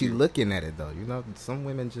on wrong how with she's you. looking at it, though. You know, some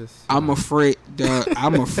women just. I'm afraid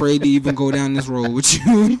to even go down this road with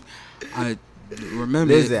you. I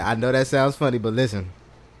remember. Listen, I know that sounds funny, but listen,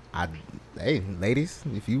 hey, ladies,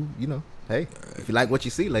 if you like what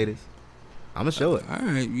you see, ladies, I'm gonna show it. All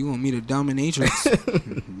right, you gonna meet a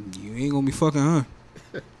dominatrix? You ain't gonna be fucking her.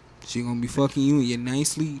 She gonna be fucking you and you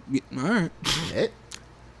nicely. All right.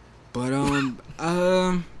 But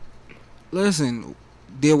listen,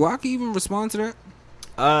 did Waka even respond to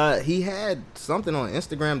that? He had something on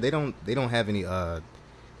Instagram. They don't have any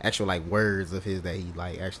actual like words of his that he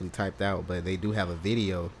like actually typed out, but they do have a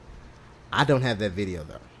video. I don't have that video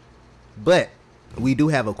though. But we do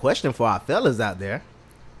have a question for our fellas out there.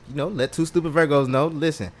 You know, let two stupid Virgos know.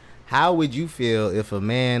 Listen, how would you feel if a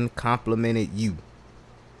man complimented you?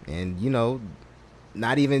 And you know,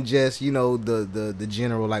 not even just, you know, the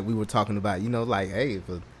general like we were talking about, you know, like, hey, if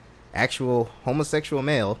an actual homosexual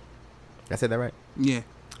male, I said that right? Yeah.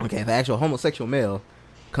 Okay, if an actual homosexual male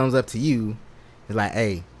comes up to you, it's like,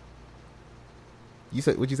 hey,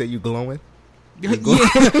 what'd you say, you glowing? Yeah,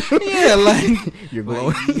 like You're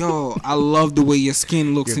glowing. Like, yo, I love the way your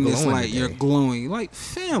skin looks You're in this glowing light. today. You're glowing. Like,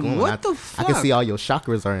 fam, Glowing. what the fuck? I can see all your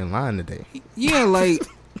chakras are in line today. Yeah, like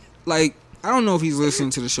I don't know if he's listening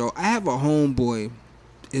to the show. I have a homeboy.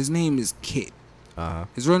 His name is Kid.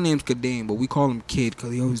 His real name's Kadane, but we call him Kid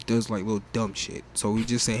because he always does like little dumb shit. So we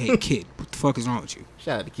just say, "Hey, Kid, what the fuck is wrong with you?"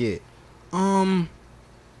 Shout out to Kid. I've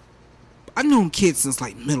known Kid since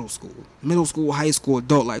like middle school, high school,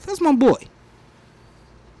 adult life. That's my boy.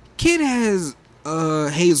 Kid has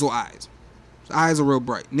hazel eyes. His eyes are real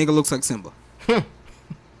bright. Nigga looks like Simba.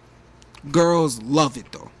 Girls love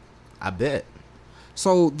it though. I bet.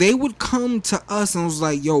 So they would come to us and was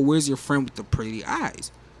like, yo, where's your friend with the pretty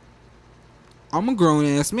eyes? I'm a grown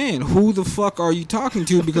ass man. Who the fuck are you talking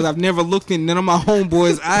to? Because I've never looked in none of my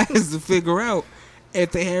homeboys' eyes to figure out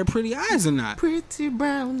if they had pretty eyes or not. Pretty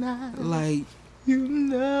brown eyes. Like, You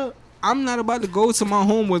know. I'm not about to go to my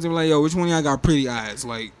homeboys and be like, yo, which one of y'all got pretty eyes?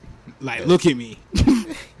 Like look at me.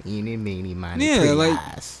 Eeny, meeny, miny, Yeah, pretty like-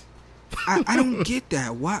 eyes. I don't get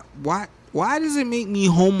that. Why does it make me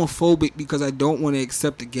homophobic because I don't want to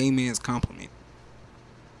accept a gay man's compliment?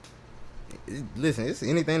 Listen, it's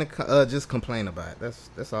anything to just complain about.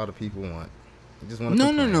 That's all the people want. They just want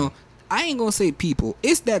to No. I ain't gonna say people.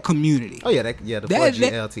 It's that community. Oh yeah, the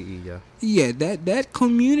 4G LTE, yeah. Yeah, that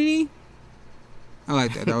community. I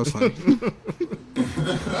like that. That was funny.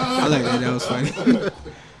 I like that. That was funny.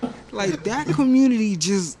 Like that community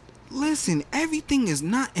just listen. Everything is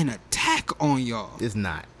not an attack on y'all. It's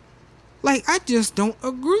not. Like I just don't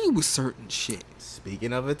agree with certain shit.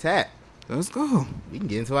 Speaking of attack, Let's go. we can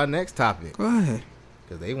get into our next topic Go ahead.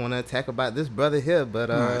 because they want to attack about this brother here, but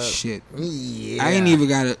Oh shit. yeah, I ain't even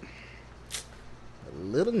got it.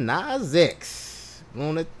 Lil Nas X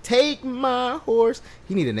wanna take my horse.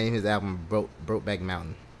 He need to name his album Brokeback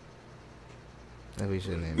Mountain. That's what he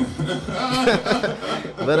should name it.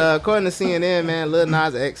 But according to CNN, man, Lil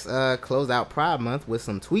Nas X closed out Pride Month with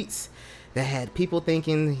some tweets that had people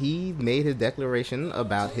thinking he made his declaration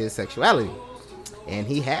about his sexuality. And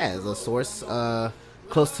he has. A source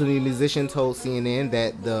close to the musician told CNN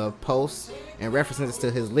that the posts and references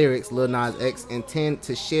to his lyrics Lil Nas X intend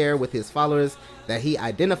to share with his followers that he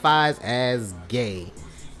identifies as gay.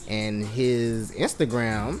 And his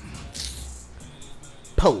Instagram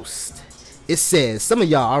post, it says, some of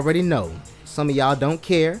y'all already know, some of y'all don't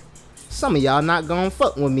care, some of y'all not gonna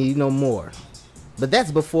fuck with me no more. But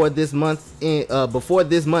that's before this month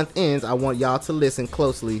ends. I want y'all to listen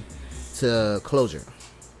closely to closure.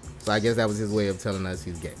 So I guess that was his way of telling us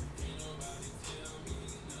he's gay.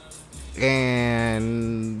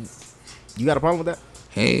 And you got a problem with that?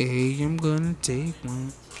 Hey, I'm gonna take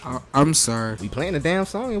one. I'm sorry. We playing the damn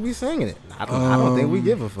song and we singing it. I don't think we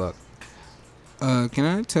give a fuck. Can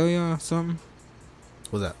I tell y'all something?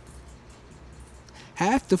 What's up?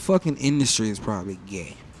 Half the fucking industry is probably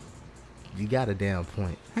gay. You got a damn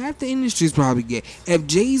point. Half the industry is probably gay. If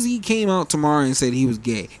Jay-Z came out tomorrow and said he was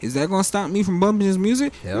gay, is that gonna stop me from bumping his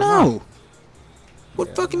music? Hell no. no.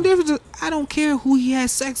 What fucking difference? I don't care who he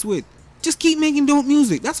has sex with. Just keep making dope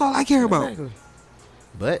music. That's all I care about. Exactly.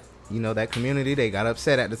 But, you know, that community, they got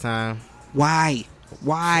upset at the time. Why?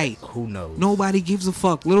 Why? Who knows? Nobody gives a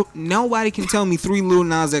fuck. Nobody can tell me 3 Lil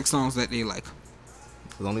Nas X songs that they like.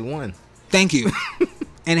 There's only one. Thank you.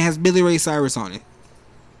 And it has Billy Ray Cyrus on it.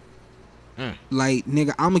 Like,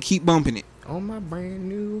 nigga, I'ma keep bumping it. On my brand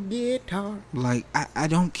new guitar. Like, I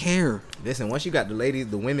don't care. Listen, once you got the ladies,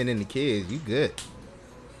 the women, and the kids, you good.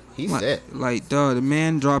 He's set. Like, dog, the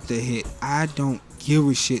man dropped a hit. I don't give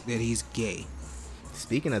a shit that he's gay.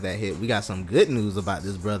 Speaking of that hit, we got some good news about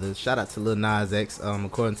this brother. Shout out to Lil Nas X.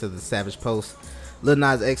 According to the Savage Post, Lil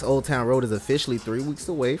Nas X Old Town Road is officially 3 weeks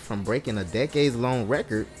away from breaking a decades-long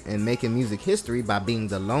record and making music history by being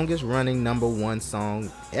the longest-running #1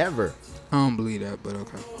 song ever. I don't believe that, but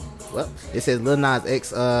okay. Well, it says Lil Nas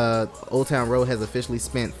X Old Town Road has officially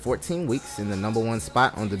spent 14 weeks in the #1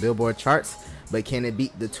 spot on the Billboard charts, but can it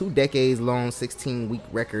beat the 2 decades-long 16-week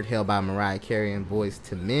record held by Mariah Carey and Boyz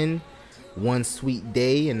II Men? One Sweet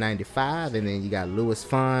Day in 95, and then you got Louis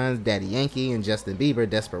Fonz, Daddy Yankee, and Justin Bieber,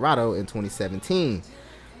 Desperado in 2017.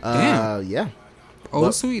 Damn. Yeah. Oh,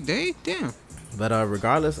 Well- Sweet Day? Damn. But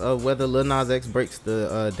regardless of whether Lil Nas X breaks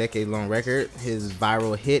the decade-long record, his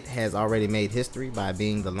viral hit has already made history by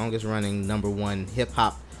being the longest-running #1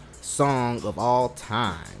 hip-hop song of all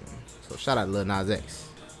time. So shout out to Lil Nas X.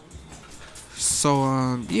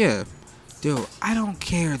 So, yeah. Dude, I don't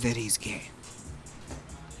care that he's gay.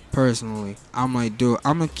 Personally, I'm like, dude,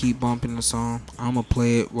 I'm gonna keep bumping the song. I'm gonna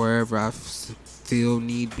play it wherever I feel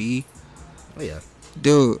need be. Oh yeah.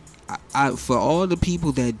 Dude, I for all the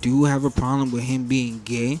people that do have a problem with him being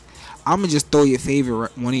gay, I'm gonna just throw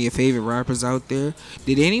one of your favorite rappers out there.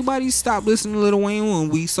 Did anybody stop listening to Lil Wayne when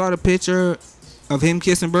we saw the picture of him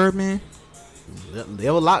kissing Birdman?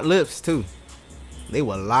 They were locked lips too. They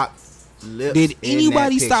were locked lips. Did in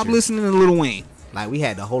anybody that stop picture. listening to Lil Wayne? Like, we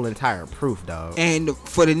had the whole entire proof, dog. And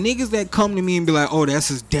for the niggas that come to me and be like, oh, that's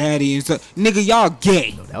his daddy and stuff, nigga, y'all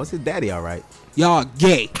gay. That was his daddy, all right. Y'all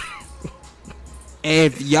gay.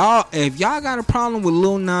 If y'all got a problem with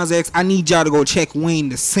Lil Nas X, I need y'all to go check Wayne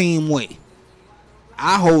the same way.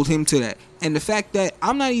 I hold him to that. And the fact that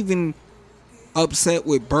I'm not even upset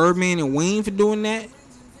with Birdman and Wayne for doing that.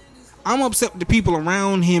 I'm upset with the people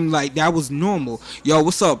around him, like that was normal. Yo,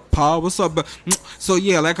 what's up, Paul? What's up? So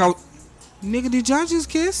yeah, like nigga, did y'all just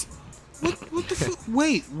kiss? What the fuck?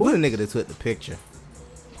 Wait, Who the nigga that took the picture?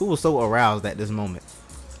 Who was so aroused at this moment?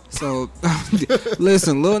 So,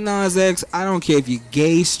 listen, Lil Nas X, I don't care if you're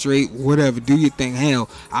gay, straight, whatever. Do your thing. Hell,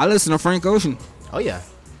 I listen to Frank Ocean. Oh, yeah.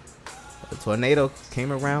 A tornado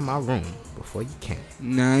came around my room before you came.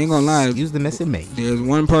 Nah, I ain't gonna lie. Use the mess it made. There's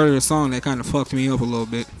one part of the song that kind of fucked me up a little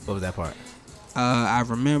bit. What was that part? I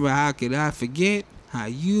remember, how could I forget how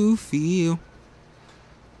you feel?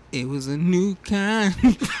 It was a new kind.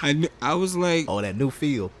 I was like, Oh, that new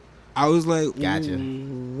feel. I was like, Gotcha.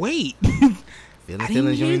 Wait. Feeling I didn't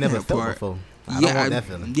feelings you hear ain't never that felt part. before. I don't want that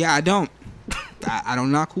feeling. Yeah, I don't. I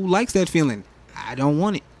don't knock who likes that feeling. I don't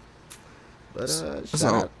want it. But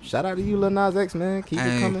So- shout out to you, Lil Nas X, man. Keep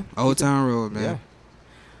it coming. Old Town Road, man. Yeah.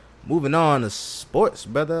 Moving on to sports,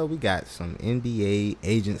 brother. We got some NBA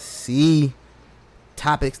agency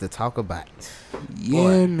topics to talk about.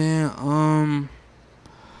 Yeah, man.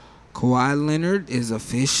 Kawhi Leonard is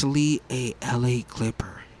officially a LA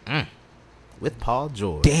Clipper. With Paul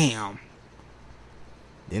George. Damn.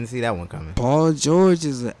 Didn't see that one coming. Paul George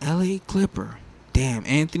is a LA Clipper. Damn.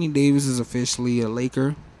 Anthony Davis is officially a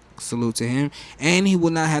Laker. Salute to him. And he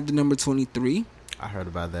will not have the number 23. I heard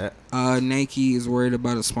about that. Nike is worried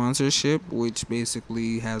about a sponsorship, which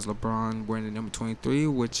basically has LeBron wearing the number 23,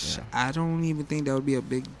 which I don't even think that would be a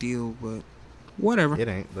big deal, but whatever. It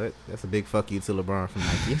ain't, but that's a big fuck you to LeBron from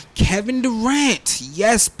Nike. Kevin Durant,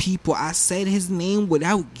 yes, people, I said his name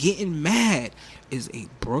without getting mad, is a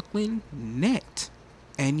Brooklyn Net.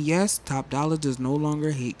 And yes, Top Dollar does no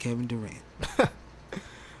longer hate Kevin Durant.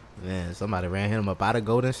 Man, somebody ran him up out of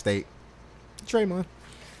Golden State. Draymond.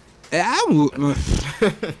 I would.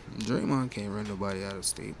 Draymond can't run nobody out of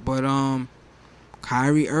state. But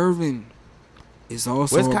Kyrie Irving is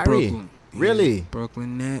also Where's a Kyrie? Brooklyn. Really? He's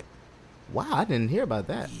Brooklyn Net. Wow, I didn't hear about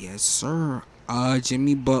that. Yes, sir.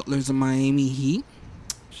 Jimmy Butler's a Miami Heat.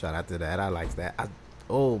 Shout out to that. I like that.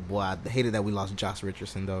 Oh, boy, I hated that we lost Josh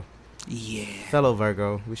Richardson, though. Yeah. Fellow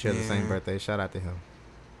Virgo. We share the same Yeah. birthday. Shout out to him.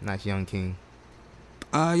 Nice young king.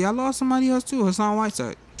 Y'all lost somebody else too. Hassan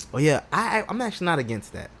Whiteside. Oh, yeah. I'm actually not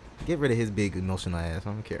against that. Get rid of his big emotional ass.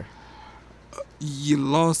 I don't care. You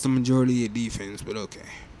lost the majority of your defense, but okay.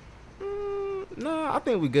 No, I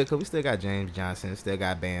think we good because we still got James Johnson. Still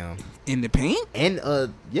got Bam. In the paint? And,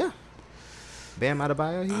 yeah. Bam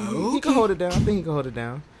Adebayo. He Okay. can hold it down. I think he can hold it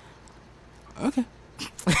down. Okay.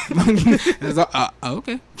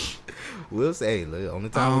 Okay. We'll say. Look, only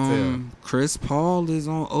time will tell. Chris Paul is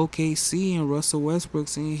on OKC and Russell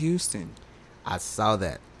Westbrook's in Houston. I saw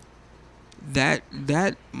that. That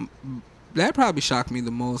probably shocked me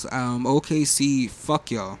the most. OKC, fuck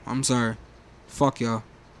y'all. I'm sorry. Fuck y'all.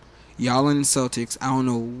 Y'all and the Celtics, I don't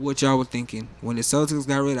know what y'all were thinking. When the Celtics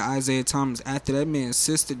got rid of Isaiah Thomas after that man's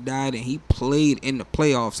sister died and he played in the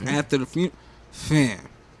playoffs after the funeral. Fam.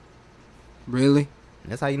 Really?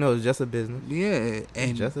 That's how you know it's just a business. Yeah.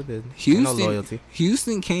 And It's just a business. Ain't Houston, no loyalty.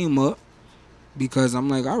 Houston came up because I'm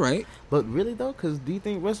like, all right. But really, though, because do you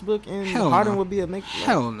think Westbrook and Hell Harden no. would be a make?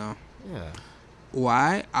 Hell no. Yeah.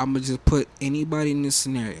 Why? I'm going to just put anybody in this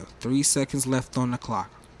scenario. 3 seconds left on the clock.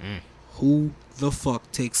 Who the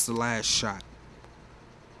fuck takes the last shot?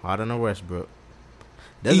 Harden or Westbrook.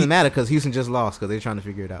 Doesn't matter because Houston just lost because they're trying to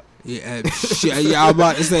figure it out. Yeah, yeah, I'm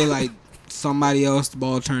about to say, like, somebody else, the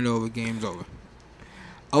ball turned over, game's over.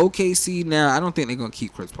 OKC now, I don't think they're going to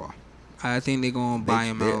keep Chris Paul. I think they're going to buy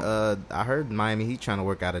him out. I heard Miami Heat trying to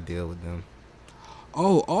work out a deal with them.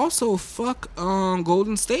 Oh, also, fuck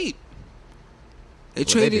Golden State. They What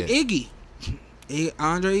they traded Iggy.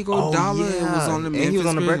 Andre Iguodala was on the Memphis and he was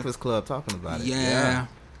on the Grizzlies. Breakfast Club talking about it. Yeah.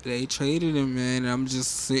 They traded him, man. I'm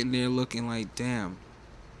just sitting there looking like, damn.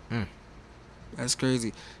 That's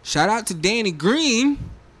crazy. Shout out to Danny Green.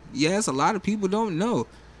 Yes, a lot of people don't know.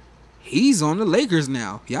 He's on the Lakers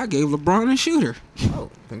now. Y'all gave LeBron a shooter. Oh,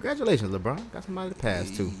 congratulations, LeBron. Got somebody to pass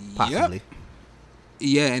to, possibly. Yep.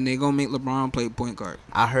 Yeah, and they're going to make LeBron play point guard.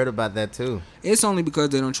 I heard about that, too. It's only because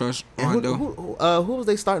they don't trust And Rondo. who was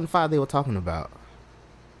they starting five they were talking about?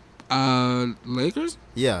 Lakers?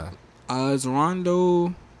 Yeah. It's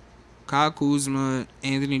Rondo, Kyle Kuzma,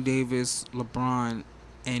 Anthony Davis, LeBron,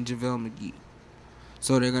 and JaVale McGee.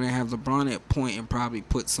 So they're going to have LeBron at point and probably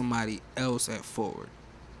put somebody else at forward.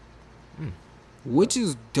 Which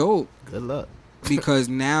is dope Good luck. because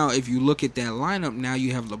now if you look at that lineup, now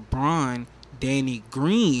you have LeBron, Danny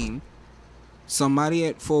Green, somebody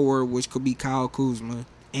at forward, which could be Kyle Kuzma,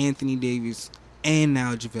 Anthony Davis, and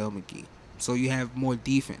now JaVale McGee. So you have more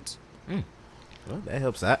defense. Well, that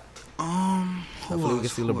helps out. Hopefully we can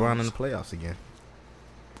see Who LeBron in else? the playoffs again.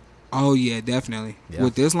 Oh, yeah, definitely. Yeah.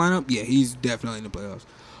 With this lineup, yeah, he's definitely in the playoffs.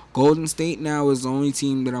 Golden State now is the only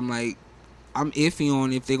team that I'm like, I'm iffy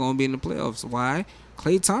on if they're going to be in the playoffs. Why?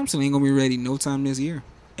 Klay Thompson ain't going to be ready no time this year.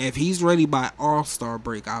 If he's ready by All-Star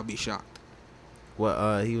break, I'll be shocked.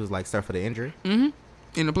 Well, he was like stuck for the injury. Mm-hmm.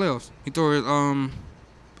 In the playoffs, he tore his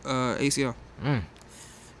ACL. Mm.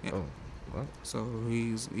 Yeah. Oh, well, So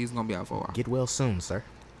he's gonna be out for a while. get well soon, sir.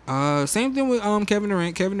 Same thing with Kevin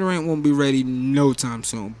Durant. Kevin Durant won't be ready no time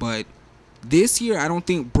soon. But this year, I don't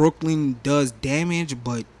think Brooklyn does damage.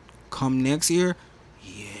 But come next year,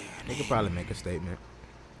 yeah, They could probably make a statement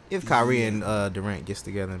if Kyrie and Durant gets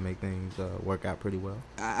together and make things work out pretty well.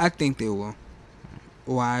 I think they will.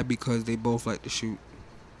 Why? Because they both like to shoot.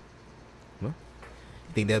 You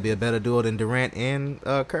think that'll be a better duo than Durant and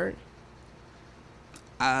Curry?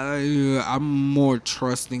 I'm more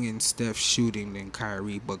trusting in Steph shooting than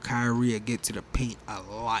Kyrie, but Kyrie will get to the paint a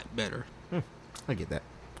lot better. I get that.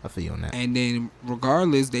 I feel you on that. And then,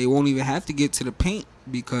 regardless, they won't even have to get to the paint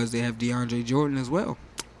because they have DeAndre Jordan as well.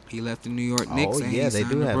 He left the New York Knicks. Oh and yeah, he they signed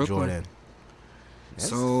do to have Brooklyn. Jordan. That's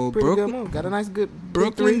So pretty Brooklyn- good move. Got a nice good big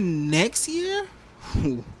Brooklyn three. next year,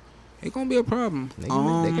 it's gonna be a problem. They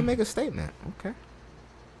can make a statement. Okay.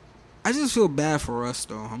 I just feel bad for us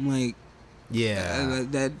though. I'm like, Yeah.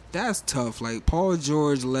 that's tough. Like Paul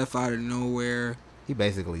George left out of nowhere, He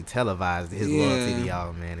basically televised his Yeah. loyalty to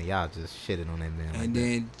y'all, man, and y'all just shitted on that man. and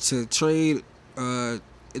then to trade.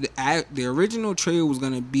 The original trade was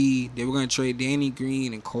gonna be they were gonna trade Danny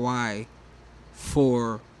Green and Kawhi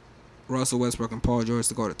for Russell Westbrook and Paul George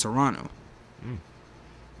to go to Toronto.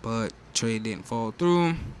 But trade didn't fall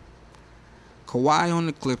through. Kawhi on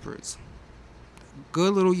the Clippers.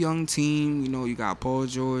 Good little young team. You know, you got Paul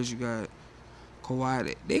George, you got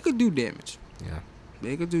Kawhi. They could do damage. Yeah.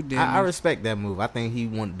 They could do damage. I respect that move. I think he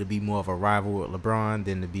wanted to be more of a rival with LeBron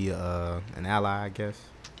than to be an ally, I guess.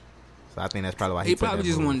 So I think that's probably why he He took probably that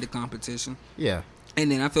just move. wanted the competition. Yeah.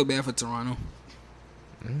 And then I feel bad for Toronto.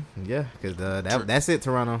 Yeah, because that's it,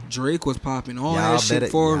 Toronto. Drake was popping all Y'all that shit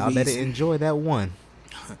better, for a y'all better reason. enjoy that one.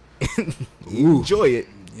 Ooh. Enjoy it.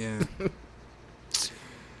 Yeah.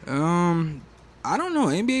 I don't know.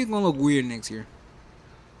 NBA's gonna look weird next year.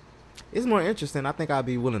 It's more interesting. I think I'd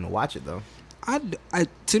be willing to watch it, though.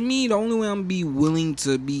 To me, the only way I'm be willing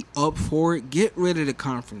to be up for it, get rid of the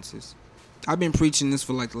conferences. I've been preaching this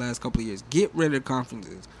for like the last couple of years. Get rid of the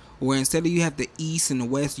conferences, where instead of you have the East and the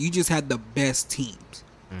West, you just have the best teams.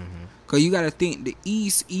 Cause you gotta think the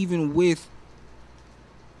East, even with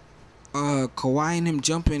Kawhi and him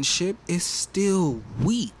jumping ship, is still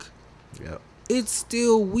weak. Yep. It's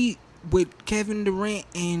still weak with Kevin Durant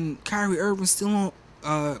and Kyrie Irving still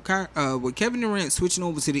on. With Kevin Durant switching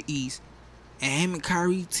over to the East and him and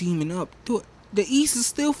Kyrie teaming up, dude, the East is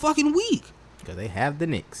still fucking weak. Because they have the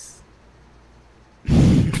Knicks.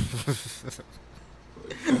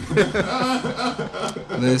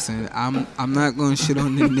 Listen, I'm not gonna shit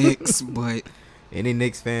on the Knicks, but Any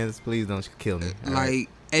Knicks fans, please don't kill me. all right? like,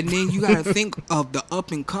 and then you gotta think of the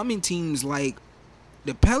up and coming teams like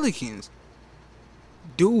the Pelicans.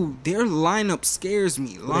 Dude, their lineup scares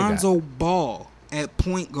me. they Lonzo Ball at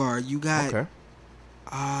point guard. You got Okay.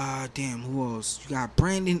 damn, who else? You got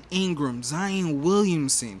Brandon Ingram, Zion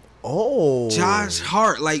Williamson, Oh. Josh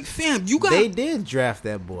Hart. Like, fam, you got They did draft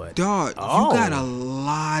that boy. dog. Oh. You got a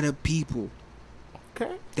lot of people.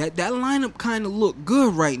 Okay. That lineup kind of look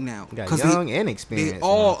good right now You got young and experienced. they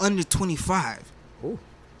all man. under 25, Ooh.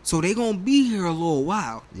 so they gonna be here a little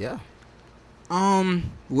while. Yeah.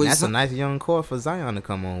 With That's a nice young core for Zion to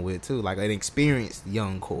come on with, too. Like an experienced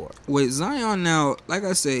young core. with Zion now, like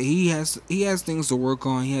I said, he has things to work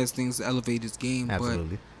on. He has things to elevate his game.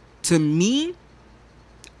 Absolutely. But to me,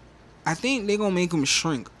 I think they're gonna make him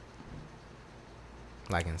shrink.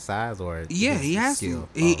 Like in size or Yeah, just he has skill?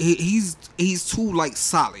 to. He's too like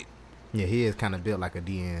solid. Yeah, he is kind of built like a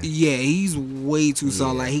DN. Yeah, he's way too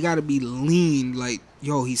solid. Yeah. Like, he gotta be lean. Like,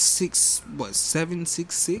 yo, he's 7'6",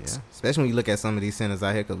 6'6". Yeah. Especially when you look at some of these centers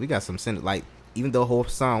out here, because we got some centers, like, even though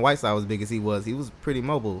Hassan Whiteside was big as he was pretty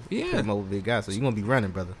mobile. Yeah. Pretty mobile big guy, so you're going to be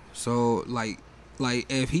running, brother. So like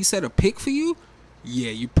if he set a pick for you,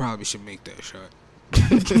 yeah, you probably should make that shot.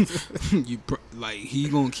 He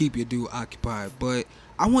gonna keep your dude occupied. But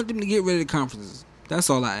I want them to get rid of the conferences. That's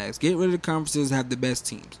all I ask. Get rid of the conferences, have the best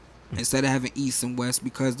teams instead of having East and West,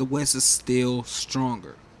 because the West is still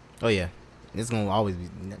stronger. Oh, yeah. It's going to always be.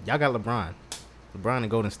 Y'all got LeBron. LeBron and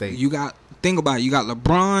Golden State. Think about it. You got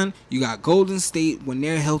LeBron, you got Golden State. When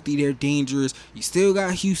they're healthy, they're dangerous. You still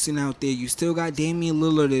got Houston out there. You still got Damian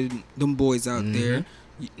Lillard and them boys out there.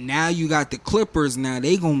 Now you got the Clippers. Now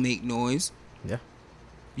they gonna make noise. Yeah.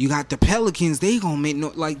 You got the Pelicans. They gonna make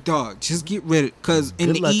no like, dog. Just get rid of, because in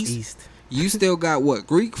Good the luck, East, you still got what?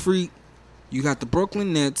 Greek Freak. You got the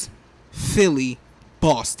Brooklyn Nets, Philly,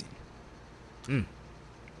 Boston.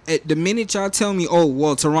 At the minute y'all tell me, oh,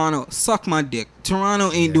 well, Toronto, suck my dick.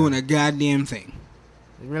 Toronto ain't doing a goddamn thing.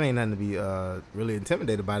 It really ain't nothing to be really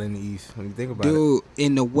intimidated about in the East when you think about it. Dude,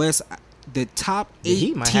 in the West, the top The 8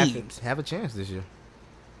 Heat might teams, have a chance this year.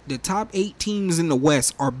 the top 8 teams in the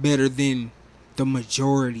West are better than the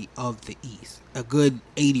majority of the East. A good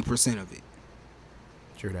 80% of it.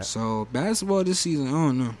 True that. So, basketball this season, I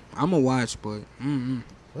don't know. I'm going to watch, but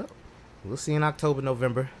Well, we'll see in October,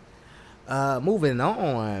 November. Moving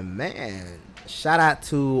on, man. Shout out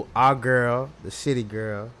to our girl, the city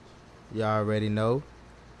girl. Y'all already know.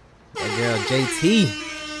 That girl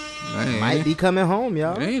JT might be coming home,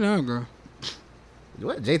 y'all. It ain't her, girl.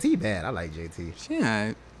 What? JT bad. I like JT. She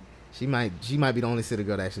alright. She might be the only city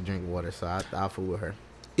girl that actually drink water, so I'll fool with her.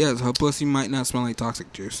 Yes, her pussy might not smell like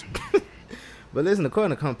toxic juice. But listen,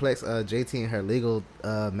 according to Complex, JT and her legal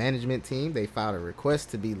management team, they filed a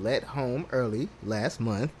request to be let home early last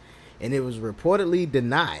month, and it was reportedly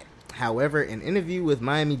denied. However, in an interview with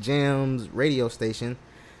Miami Jam's radio station,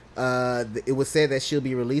 it was said that she'll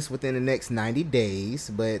be released within the next 90 days,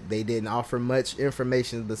 but they didn't offer much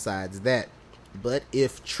information besides that. But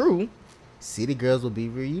if true, City Girls will be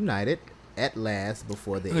reunited at last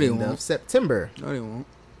before the end of September. No, they won't.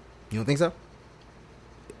 You don't think so?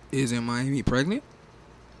 Isn't Miami pregnant?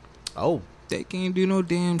 Oh. They can't do no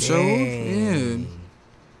damn show. Yeah.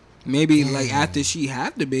 Maybe like after she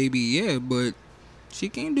had the baby, yeah, but she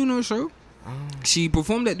can't do no show. She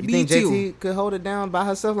performed at the You BET. think JT could hold it down by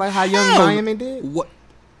herself like how Young Hell, Miami did? What?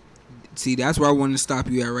 See, that's where I wanted to stop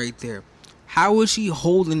you at right there. How is she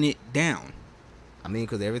holding it down? I mean,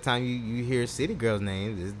 because every time you hear City Girls'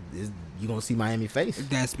 name, you going to see Miami face.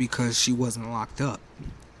 That's because she wasn't locked up.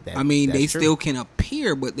 That- I mean, they that's true. still can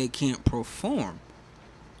appear, but they can't perform.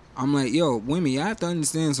 I'm like, yo, women, you have to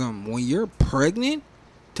understand something. When you're pregnant,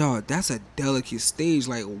 dog, that's a delicate stage.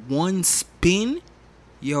 Like, one spin,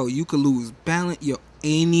 yo, you could lose balance. Yo,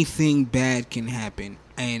 anything bad can happen.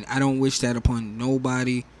 And I don't wish that upon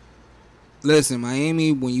nobody. Listen,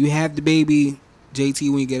 Miami, when you have the baby, JT,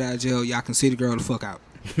 when you get out of jail, y'all can City Girl the fuck out.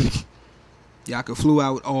 Y'all can flew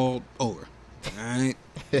out all over. Alright?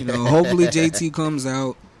 You know, hopefully JT comes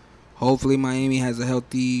out. Hopefully Miami has a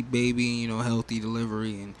healthy baby, healthy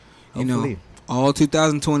delivery. And, Hopefully. all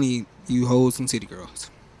 2020, you hold some City Girls.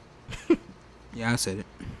 Yeah, I said it.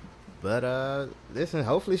 But, listen,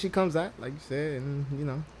 hopefully she comes out, like you said,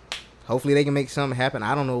 and, hopefully they can make something happen.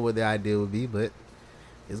 I don't know what the idea would be, but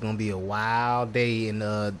it's going to be a wild day in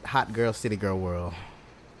the hot girl, City Girl world.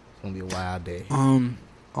 It's going to be a wild day.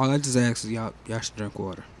 All I just ask is y'all should drink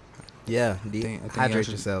water. Yeah, I think y'all hydrate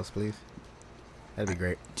should- yourselves, please. That'd be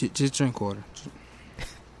great. Just drink water.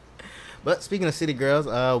 But speaking of City Girls,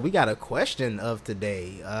 we got a question of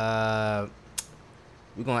today.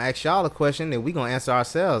 We're going to ask y'all a question and we're going to answer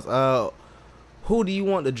ourselves. Who do you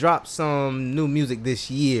want to drop some new music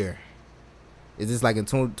this year? Is this like in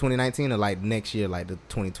 2019 or like next year, like the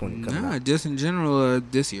 2020 coming Nah, out? just in general,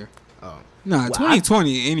 this year. Oh. Nah, Well,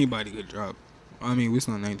 2020, anybody could drop. I mean, we're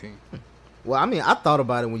still 19. Well, I mean, I thought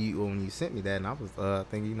about it when you sent me that, and I was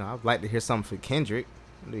thinking, I'd like to hear something for Kendrick.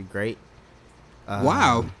 It'd be great.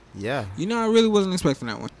 Wow. Yeah. I really wasn't expecting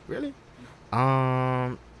that one. Really?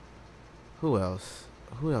 Who else?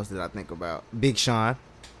 Who else did I think about? Big Sean.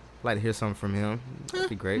 I'd like to hear something from him. That'd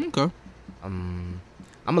be great. Okay. I'm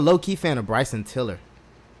a low key fan of Bryson Tiller.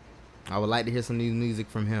 I would like to hear some new music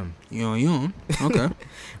from him. Young. Okay.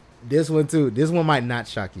 This one too. This one might not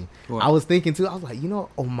shock you. What? I was thinking too. I was like,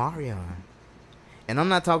 Omarion. And I'm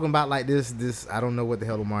not talking about like this. I don't know what the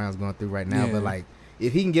hell Omarion's going through right now, Yeah. but like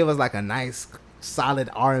if he can give us like a nice, solid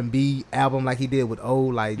R&B album like he did with O,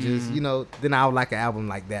 like just then I would like an album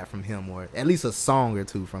like that from him, or at least a song or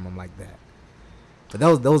two from him like that. But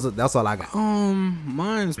that's all I got.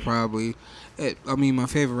 Mine's probably. My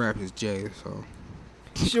favorite rapper is Jay, so.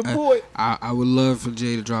 It's your boy. I would love for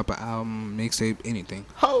Jay to drop an album, mixtape, anything.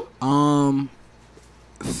 Ho.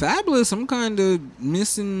 Fabulous, I'm kind of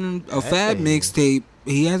missing a Fab Hey. mixtape.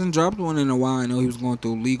 He hasn't dropped one in a while. I know he was going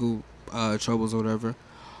through legal troubles or whatever.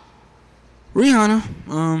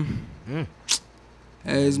 Rihanna,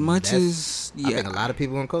 as much as I think a lot of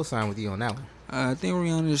people gonna co-sign with you on that one. I think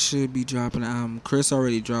Rihanna should be dropping an album. Chris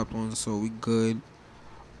already dropped one, so we good.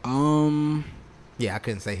 Yeah, I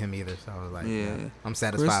couldn't say him either, so I was like, Yeah. I'm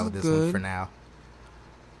satisfied Chris with is this one good. for now.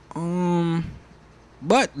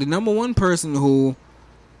 But the number one person who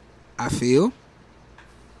I feel,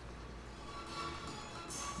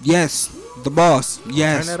 yes, the boss,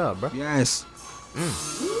 yes, Turn that up, bro. yes.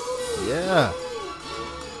 Yeah.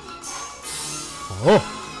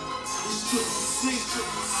 Oh.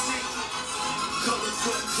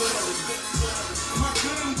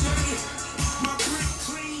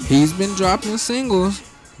 He's been dropping singles,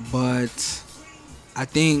 but I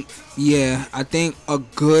think a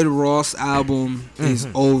good Ross album is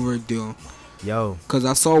overdue. Yo, Cause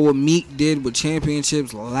I saw what Meek did with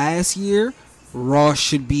Championships last year. Ross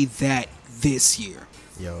should be that this year.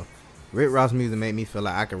 yo, Rick Ross music made me feel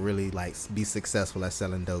like I could really like be successful at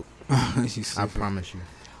selling dope. I promise you.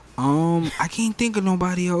 I can't think of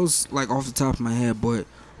nobody else like off the top of my head, but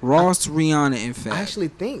Ross, Rihanna, and Fab. I actually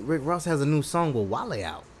think Rick Ross has a new song with Wale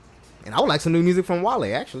out, and I would like some new music from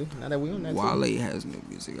Wale. Actually, now that we on that. Wale too. has new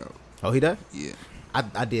music out. Oh, he does. Yeah.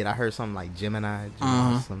 I did. I heard something like Gemini.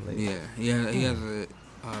 Something like that. Yeah. He has a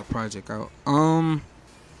project out.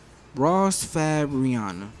 Ross, Fab,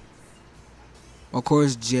 Rihanna. Of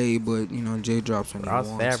course, Jay, but Jay drops when Ross,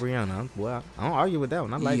 he Fab, wants. Rihanna. Well, I don't argue with that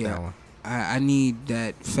one. I like that one. I need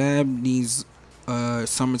that. Fab needs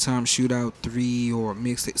Summertime Shootout 3 or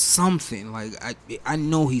mixtape, something. Like I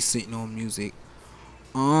know he's sitting on music.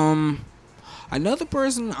 Another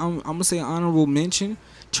person I'm gonna say honorable mention,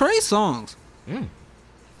 Trey Songz.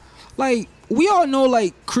 Like, we all know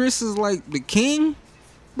like Chris is like the king,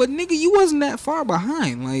 but nigga, you wasn't that far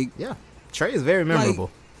behind. Like, Yeah, Trey is very memorable.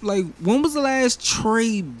 like when was the last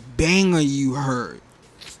Trey banger you heard?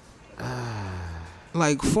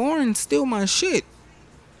 Like, Foreign still my shit.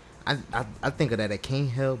 I think of that. I can't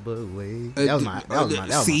help but wait. That was my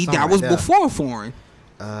See, song that right was there. before Foreign.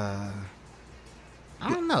 I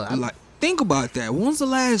don't know. Like, think about that. When's the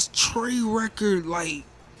last Trey record like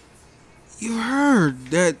you heard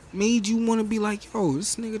that made you want to be like, yo,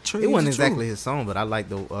 this nigga Trey? It wasn't is the exactly truth? his song, but I like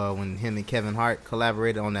the when him and Kevin Hart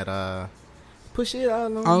collaborated on that Push It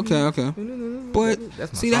All On Okay. Me. But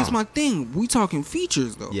that's my see, that's song. my thing. We talking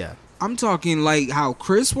features though. Yeah. I'm talking like how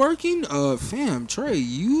Chris working. Fam, Trey,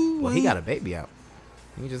 you. Well, he got a baby out.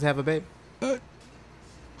 You just have a baby?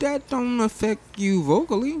 That don't affect you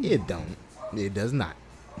vocally. It don't. It does not.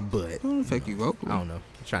 But Don't affect you vocally. I don't know.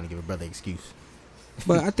 I'm trying to give a brother an excuse.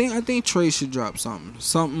 But I think Trey should drop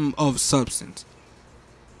something of substance.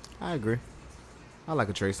 I agree. I like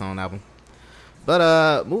a Trey Songz album.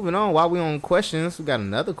 But moving on, while we on questions, we got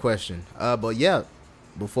another question. But yeah,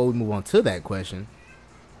 before we move on to that question,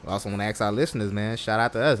 I also want to ask our listeners, man, shout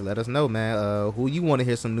out to us. Let us know, man, who you want to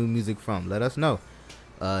hear some new music from. Let us know.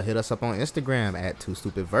 Hit us up on Instagram at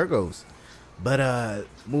 2StupidVirgos. But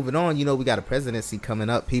moving on, we got a presidency coming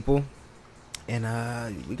up, people.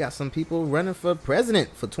 And we got some people running for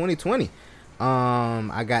president for 2020.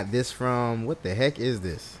 I got this from, what the heck is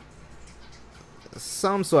this?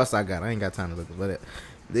 Some source I got. I ain't got time to look at it.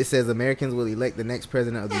 This says Americans will elect the next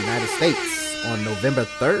president of the United States on November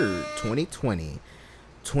 3rd, 2020.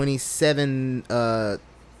 27 notable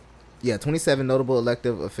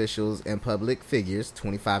elective officials and public figures,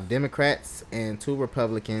 25 Democrats and 2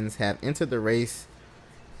 Republicans have entered the race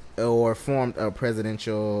or formed a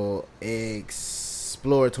presidential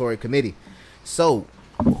exploratory committee. So,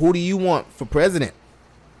 who do you want for president?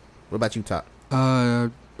 What about you, Top?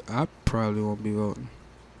 I probably won't be voting.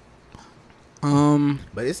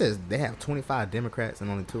 But it says they have 25 Democrats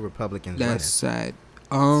and only 2 Republicans. That's running. sad.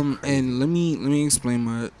 And let me explain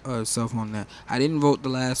myself on that. I didn't vote the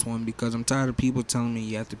last one because I'm tired of people telling me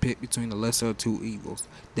you have to pick between the lesser of 2 evils.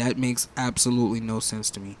 That makes absolutely no sense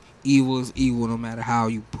to me. Evil is evil no matter how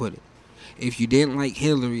you put it. If you didn't like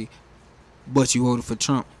Hillary, but you voted for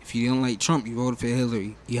Trump. If you didn't like Trump, you voted for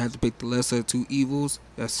Hillary. You have to pick the lesser of 2 evils.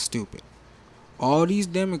 That's stupid. All these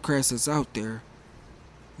Democrats that's out there,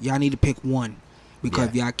 y'all need to pick one. Because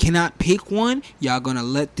if y'all cannot pick one, y'all gonna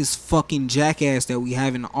let this fucking jackass that we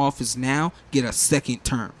have in the office now get a second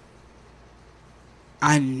term.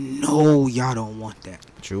 I know y'all don't want that.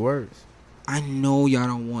 True words. I know y'all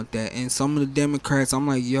don't want that. And some of the Democrats, I'm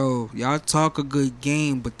like, yo, y'all talk a good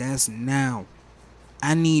game, but that's now.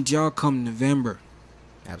 I need y'all come November.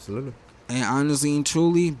 Absolutely. And honestly and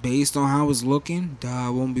truly, based on how it's looking,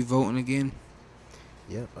 I won't be voting again.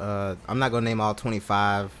 Yep. I'm not gonna name all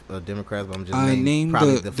 25 Democrats, but I'm just Name naming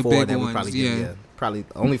probably the the 4 big that we ones, probably yeah. get. Yeah, probably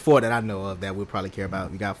only 4 that I know of that we'll probably care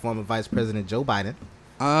about. We got former Vice President Joe Biden.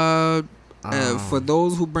 For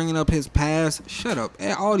those who bringing up his past, shut up.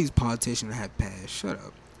 All these politicians have past. Shut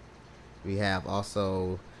up. We have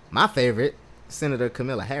also my favorite, Senator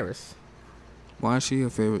Kamala Harris. Why is she your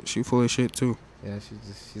favorite? She full of shit too. Yeah,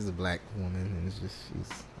 she's a black woman, and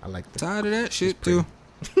I like the Tired of that shit pretty.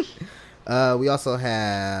 too. We also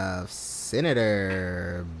have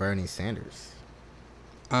Senator Bernie Sanders.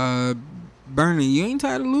 Bernie, you ain't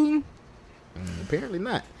tired of losing? Apparently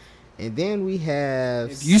not. And then we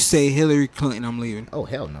have. If you say Hillary Clinton, I'm leaving. Oh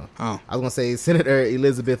hell no. Oh. I was gonna say Senator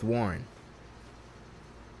Elizabeth Warren.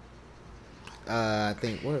 I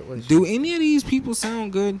think what is Do any of these people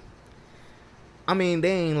sound good? I mean,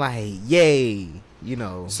 they ain't like, yay, you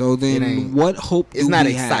know. So it then, ain't- what hope do it's not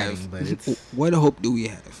we exciting, have? but it's- What hope do we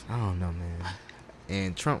have? I don't know, man.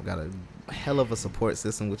 And Trump got a hell of a support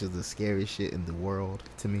system, which is the scariest shit in the world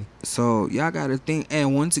to me. So y'all gotta think.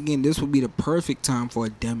 And once again, this would be the perfect time for a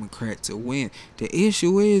Democrat to win. The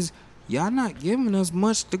issue is y'all not giving us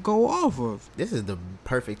much to go off of. This is the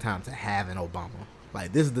perfect time to have an Obama.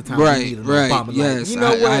 Like, this is the time Right, we need an right. Obama. Like, Yes, you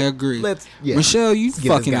know what? I agree. Let's, yeah. Michelle, you Let's get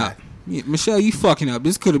this fucking guy. up. Yeah, Michelle, you fucking up.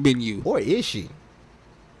 This could have been you. Or is she?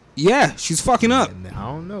 Yeah, she's fucking up. And I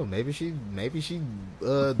don't know. Maybe she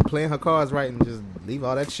playing her cards right and just leave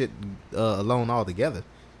all that shit alone altogether.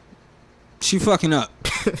 She fucking up.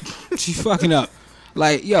 She fucking up.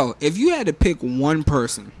 Like, yo, if you had to pick one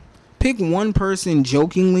person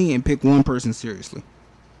jokingly and pick one person seriously.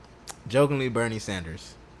 Jokingly, Bernie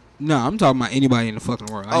Sanders. No, I'm talking about anybody in the fucking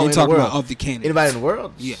world. I Oh, ain't in the talking world. about of the candidates. Anybody in the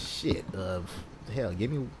world? Yeah. Shit. Hell,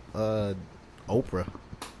 give me Oprah.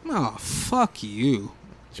 Oh, fuck you.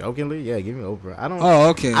 Jokingly, yeah, give me Oprah. I don't. Oh,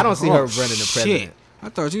 okay. I don't see Oh, her running the shit. president. I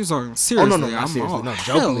thought you was talking Oh seriously. no, not seriously. oh, No,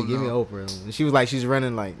 hell jokingly, give me no. Oprah. And she was like, she's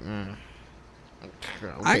running like.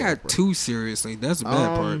 Okay, I got Oprah. two seriously. That's the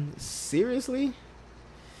bad part. Seriously?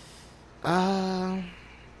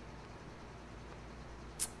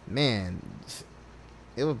 Man,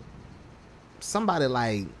 it was somebody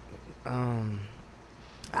like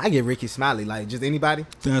I get Ricky Smiley, like just anybody.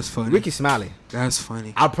 That's funny. Ricky Smiley. That's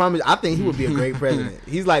funny. I promise. I think he would be a great president.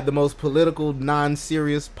 He's like the most political,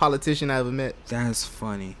 non-serious politician I ever met. That's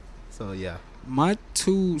funny. So yeah. My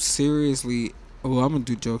two seriously. Well, I'm gonna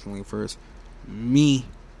do jokingly first. Me.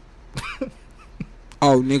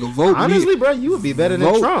 Oh, nigga, vote Honestly, me. bro, you would be better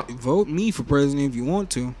vote, than Trump. Vote me for president if you want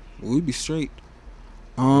to. We'd be straight.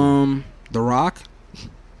 The Rock.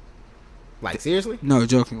 Like seriously? No,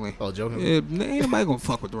 jokingly. Oh, jokingly. Yeah, ain't nobody gonna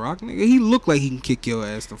fuck with The Rock, nigga. He look like he can kick your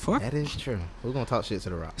ass. The fuck. That is true. We're gonna talk shit to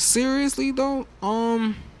the Rock. Seriously though,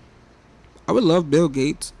 I would love Bill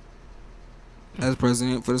Gates as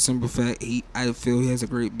president for the simple fact I feel he has a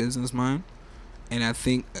great business mind, and I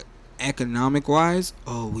think economic wise,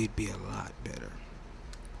 we'd be a lot better.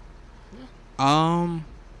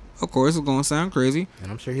 Of course, it's gonna sound crazy.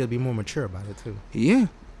 And I'm sure he'll be more mature about it too. Yeah.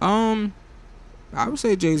 I would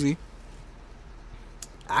say Jay-Z.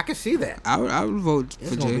 I can see that. I would vote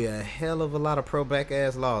It's for gonna be Jay. a hell of a lot of pro black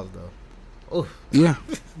ass laws though. Oof. Yeah.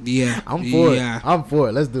 Yeah. I'm for yeah. it. I'm for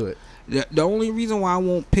it. Let's do it. The only reason why I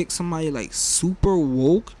won't pick somebody like super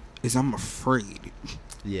woke is I'm afraid.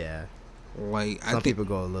 Yeah. Like Some I think people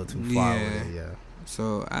go a little too far Yeah. with it. Yeah.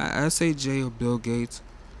 so. I say Jay or Bill Gates.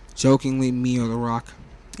 Jokingly, me or The Rock,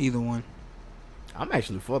 either one. I'm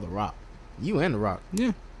actually for the Rock. You and the Rock.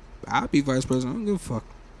 Yeah, I'll be vice president. I don't give a fuck.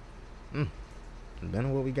 Better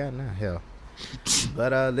than what we got now. Hell.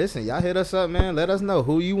 But listen, y'all hit us up, man. Let us know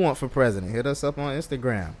who you want for president. Hit us up on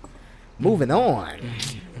Instagram. Moving on.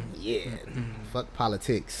 Yeah. Fuck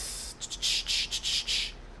politics.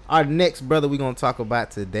 Our next brother we gonna talk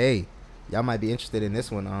about today. Y'all might be interested in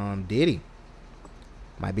this one. Diddy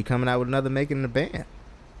might be coming out with another Making the Band.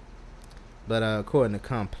 But according to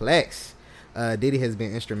Complex, Diddy has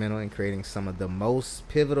been instrumental in creating some of the most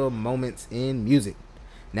pivotal moments in music.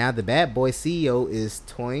 Now, the Bad Boy CEO is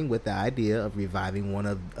toying with the idea of reviving one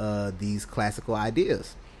of these classical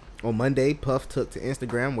ideas. On Monday, Puff took to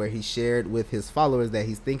Instagram where he shared with his followers that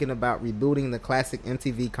he's thinking about rebooting the classic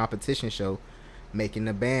MTV competition show, Making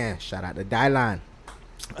the Band. Shout out to Dylan.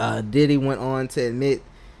 Diddy went on to admit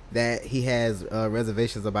that he has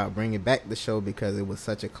reservations about bringing back the show because it was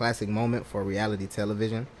such a classic moment for reality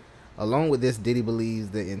television. Along with this, Diddy believes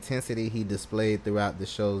the intensity he displayed throughout the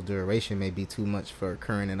show's duration may be too much for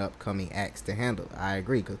current and upcoming acts to handle. I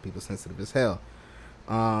agree, because people sensitive as hell.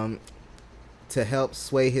 To help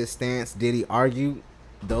sway his stance, Diddy argued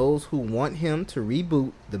those who want him to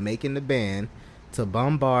reboot the Making the Band to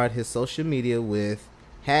bombard his social media with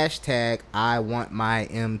hashtag I want my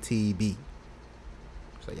MTB.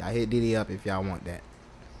 So y'all hit Diddy up if y'all want that.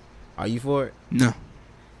 Are you for it? No.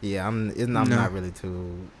 Yeah, I'm No. not really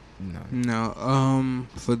too. No.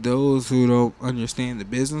 For those who don't understand the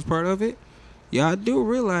business part of it, y'all do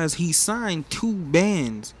realize he signed 2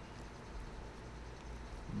 bands.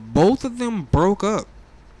 Both of them broke up.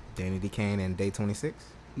 Danny DeCane and Day 26.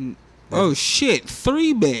 Oh shit,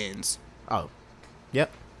 3 bands. Oh,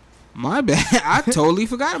 yep. My bad. I totally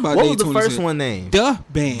forgot about What Day was the 26. first one named? The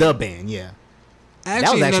Band. The Band, yeah.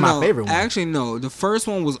 Actually, actually no, my favorite one. Actually, no. The first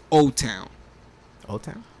one was O-Town. Old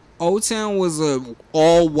Town. O-Town was a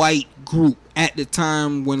all-white group at the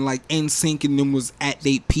time when like NSYNC and them was at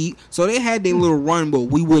their peak. So they had their little run, but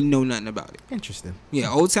we wouldn't know nothing about it. Interesting.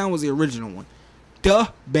 Yeah, O-Town was the original one.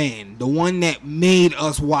 the Band, the one that made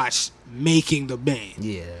us watch Making the Band.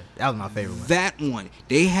 Yeah, that was my favorite one. That one.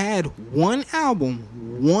 They had one album,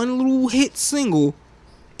 one little hit single,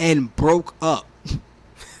 and broke up.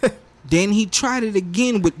 Then he tried it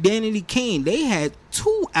again with Danity Kane. They had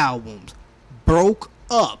 2 albums, broke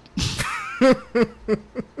up.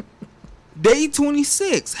 Day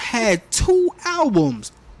 26 had 2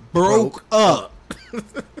 albums, broke up.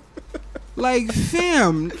 Like,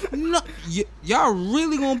 fam, no, y'all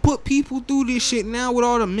really gonna put people through this shit now with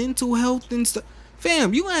all the mental health and stuff?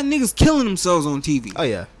 Fam, you got niggas killing themselves on TV. Oh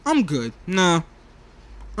yeah, I'm good. Nah,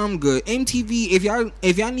 I'm good. MTV,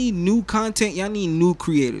 if y'all need new content, y'all need new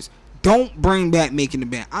creators. Don't bring back Making the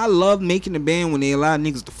Band. I love Making the Band when they allow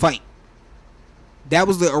niggas to fight. That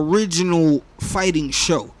was the original fighting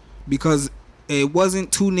show, because it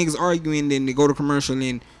wasn't 2 niggas arguing, then they go to commercial, and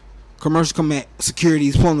then commercial come at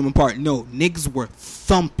security's pulling them apart. No, niggas were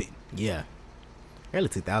thumping. yeah. Early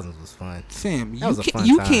 2000s was fun. Fam, That was a fun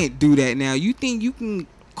you time. can't do that now. You think you can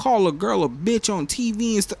call a girl a bitch on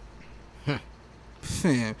TV and stuff?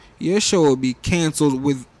 Fam, your show will be canceled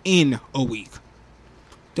within a week.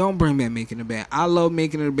 Don't bring back Making the Band. I love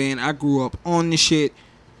Making the Band. I grew up on this shit.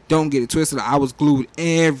 Don't get it twisted. I was glued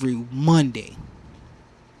every Monday.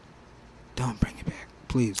 Don't bring it back.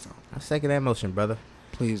 Please don't. I second that motion, brother.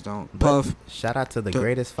 Please don't. But Puff, shout out to the Duh.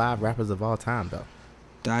 greatest 5 rappers of all time, though.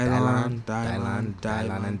 Dylan.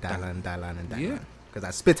 Yeah. Because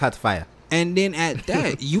I spit hot fire. And then at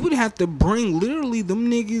that, you would have to bring literally them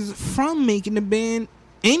niggas from Making the Band,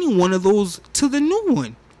 any one of those, to the new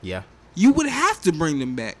one. Yeah. You would have to bring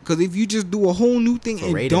them back. Because if you just do a whole new thing For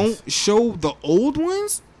and ratings. don't show the old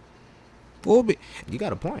ones, well, You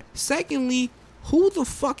got a point. secondly, who the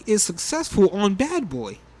fuck is successful on Bad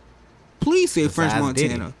Boy? Please say French Besides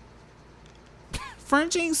Montana.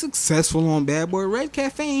 French ain't successful on Bad Boy. Red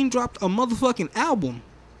Cafe ain't dropped a motherfucking album.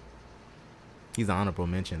 He's an honorable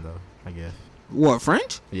mention, though, I guess. What,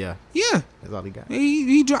 French? Yeah. Yeah. That's all he got.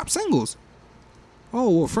 He dropped singles. Oh,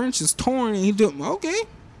 well, French is torn and he do okay.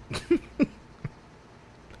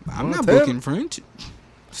 I'm not tell booking him. French.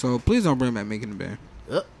 So please don't bring back Making the Band.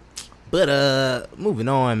 But moving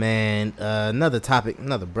on, man. Another topic,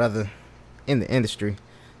 another brother in the industry,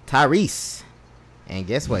 Tyrese. And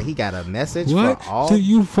guess what? He got a message for all.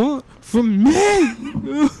 you want from me?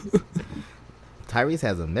 Tyrese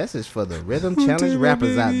has a message for the Rhythm Challenge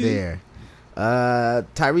rappers out there.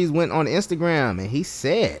 Tyrese went on Instagram and he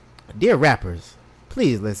said, "Dear rappers,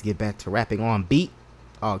 please let's get back to rapping on beat."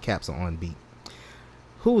 All caps are on beat.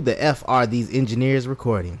 Who the F are these engineers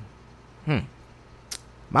recording?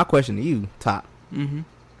 My question to you, Top. Mm-hmm.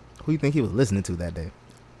 Who you think he was listening to that day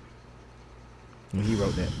when he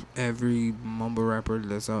wrote that? Every mumble rapper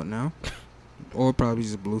that's out now, or probably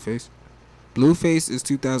just Blueface. Blueface is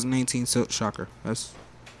 2019 Silk Shocker. That's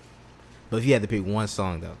But if you had to pick one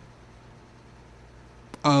song though,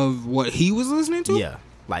 of what he was listening to. yeah,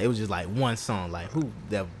 like it was just like one song. Like who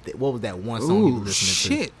that? What was that one song he Ooh, was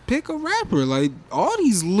listening to? shit! Pick a rapper. Like all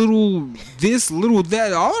these little this, little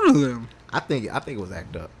that, all of them. I think it was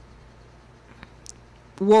Act Up.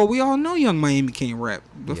 Well, we all know Young Miami can't rap.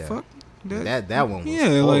 The Yeah. fuck? That one was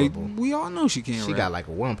Yeah, horrible. like we all know she can't She rap. got like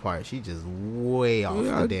a one part. She just way off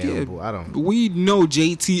Yeah, the damn. yeah. Boy. I don't. We know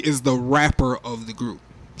JT is the rapper of the group.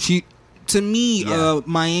 She, to me, Yeah.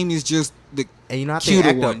 Miami is just the And you know, I think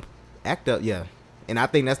cuter one. Act Up, yeah. And I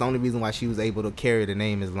think that's the only reason why she was able to carry the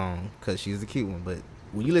name as long, because she's the cute one. But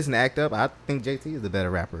when you listen to Act Up, I think JT is the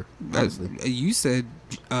better rapper. Honestly, You said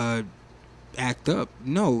Act Up.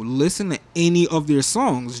 No, listen to any of their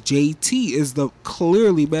songs. JT is the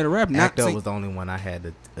clearly better rapper. Not Act Up saying- was the only one I had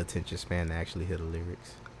the attention span to actually hear the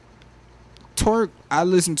lyrics. Twerk, I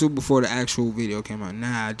listened to before the actual video came out.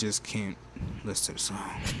 Nah, I just can't listen to the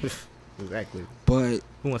song. Exactly. But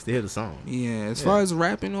Who wants to hear the song? yeah, as far as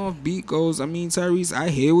rapping off beat goes, I mean, Tyrese, I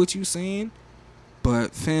hear what you saying,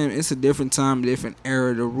 but fam, it's a different time, different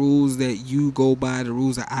era. The rules that you go by, the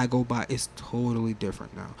rules that I go by, it's totally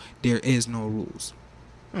different now. There is no rules.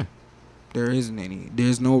 There isn't any.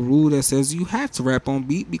 There's no rule that says you have to rap on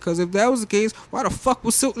beat, because if that was the case, why the fuck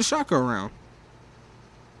was Silk the Shocker around?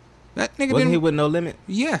 That nigga Wasn't didn't. he with No Limit?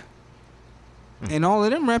 Yeah. And all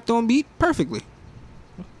of them rapped on beat perfectly.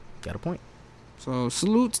 Got a point. So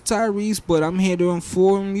salute to Tyrese, but I'm here to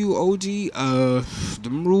inform you, OG,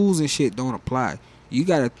 them rules and shit don't apply. You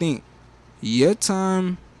gotta think, your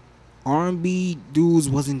time, R&B dudes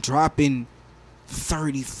wasn't dropping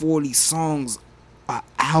 30, 40 songs a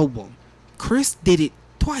album. Chris did it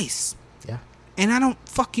twice. Yeah. And I don't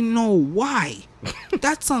fucking know why.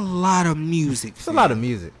 That's a lot of music. It's a lot of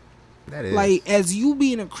music. That is. Like, as you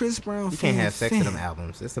being a Chris Brown You fan, can't have sex in them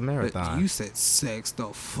albums. It's a marathon. You said sex. The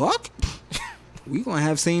fuck? We gonna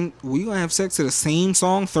have sex to the same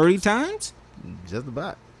song 30 times? Just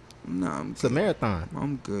about. No, It's a marathon.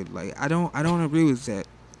 I'm good. Like, I don't agree with that.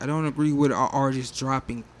 I don't agree with our artists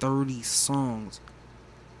dropping 30 songs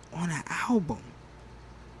on an album.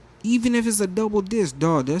 Even if it's a double disc,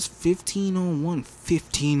 dog, that's 15 on one,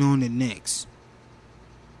 15 on the next.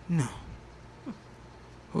 No.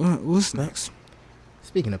 What's next?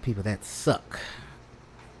 Speaking of people that suck,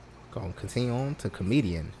 gonna continue on to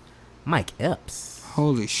comedian Mike Epps.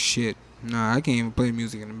 Holy shit. Nah, I can't even play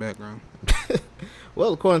music in the background.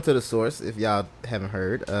 Well, according to the source, if y'all haven't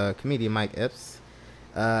heard, comedian Mike Epps,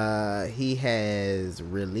 he has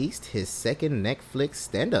released his second Netflix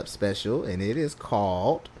stand-up special, and it is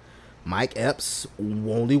called Mike Epps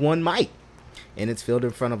Only One Mic. And it's filmed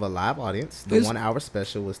in front of a live audience. The 1 hour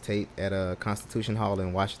special was taped at a Constitution Hall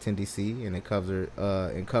in Washington, D.C., and it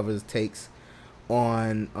covers takes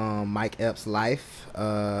on Mike Epps' life,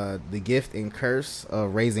 the gift and curse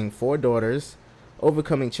of raising 4 daughters,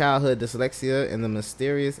 overcoming childhood dyslexia, and the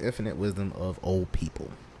mysterious infinite wisdom of old people.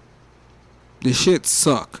 The shit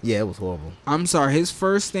suck. Yeah, it was horrible. I'm sorry, his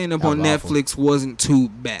first stand-up That was on awful. Netflix wasn't too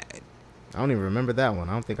bad. I don't even remember that one.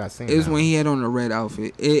 I don't think I seen It was that when one. he had on the red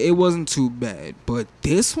outfit. It wasn't too bad. But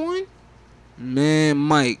this one? Man,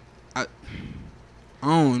 Mike, I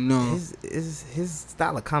don't know. His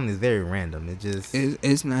style of comedy is very random. It just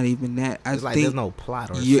It's not even that. I it's like think there's no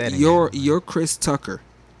plot or setting. you're Chris Tucker.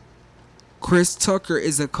 Chris Tucker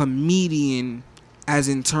is a comedian as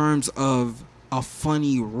in terms of a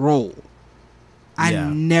funny role. I Yeah.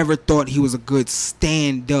 never thought he was a good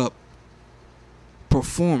stand-up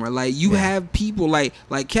performer. Like, you have people like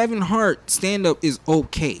Kevin Hart. Stand-up is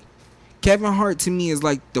okay. Kevin Hart to me is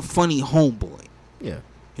like the funny homeboy. Yeah.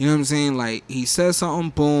 You know what I'm saying? Like, he says something,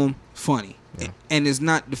 boom, funny. Yeah. And it's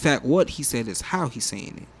not the fact what he said, it's how he's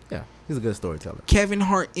saying it. Yeah. He's a good storyteller. Kevin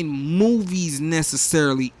Hart in movies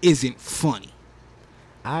necessarily isn't funny.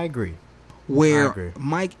 I agree. I Where agree.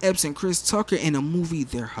 Mike Epps and Chris Tucker in a movie,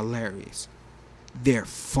 they're hilarious. They're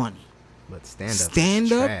funny. But stand up.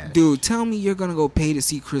 Stand up? Dude, tell me you're going to go pay to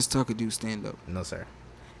see Chris Tucker do stand up. No, sir.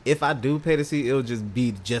 If I do pay to see, it'll just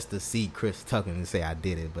be just to see Chris Tucker and say I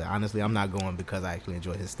did it. But honestly, I'm not going because I actually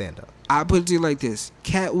enjoy his stand up. I put it to you like this.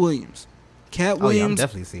 Cat Williams. Oh yeah, I'm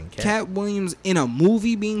definitely seeing Cat. Cat Williams in a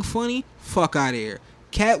movie being funny? Fuck out of here.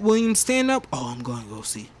 Cat Williams stand up? Oh, I'm going to go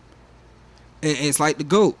see. And it's like the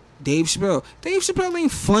GOAT, Dave Chappelle. Dave Chappelle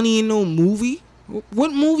ain't funny in no movie.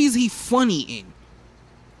 What movie is he funny in?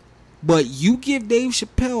 But you give Dave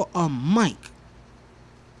Chappelle a mic.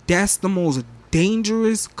 That's the most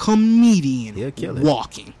dangerous comedian He'll kill it.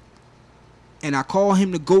 walking. And I call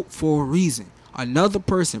him the GOAT for a reason. Another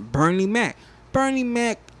person, Bernie Mac. Bernie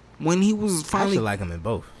Mac, when he was I finally... actually like him in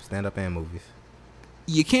both stand up and movies.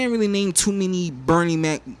 You can't really name too many Bernie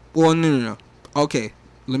Mac... Well, no. Okay,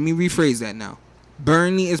 let me rephrase that now.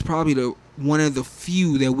 Bernie is probably one of the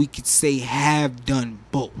few that we could say have done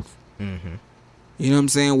both. Mm-hmm. You know what I'm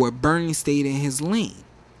saying? Where Bernie stayed in his lane.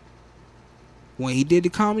 When he did the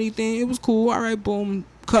comedy thing, it was cool. All right, boom,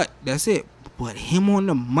 cut. That's it. But him on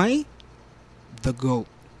the mic, the GOAT.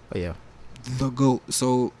 Oh yeah. The GOAT.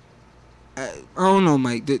 So, I don't know,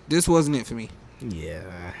 Mike. This wasn't it for me.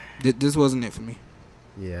 Yeah. This wasn't it for me.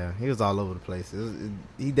 Yeah. He was all over the place.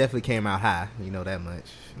 He definitely came out high. You know that much.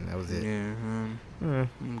 And that was it. Yeah,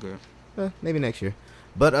 I'm good. Maybe next year.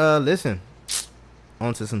 But listen.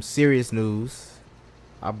 On to some serious news.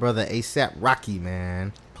 Our brother ASAP Rocky,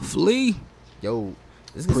 man. Flea. Yo,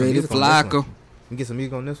 let's get some Pretty music on this Flacco. one. You get some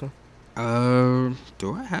music on this one?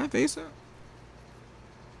 Do I have ASAP?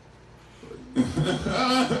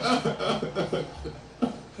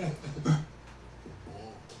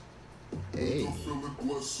 Hey,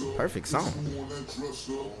 perfect song.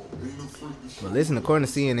 But listen, according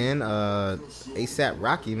to CNN, ASAP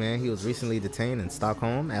Rocky, man, he was recently detained in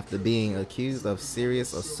Stockholm after being accused of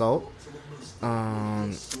serious assault.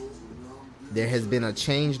 There has been a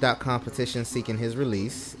Change.com petition seeking his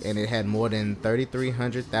release, and it had more than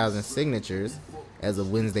 3,300,000 signatures as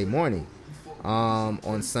of Wednesday morning.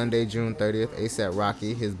 On Sunday, June 30th, ASAP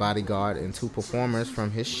Rocky, his bodyguard, and 2 performers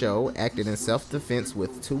from his show acted in self-defense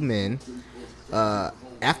with 2 men.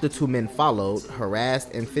 After 2 men followed,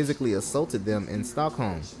 harassed, and physically assaulted them in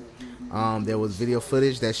Stockholm. There was video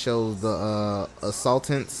footage that shows the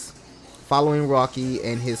assailants following Rocky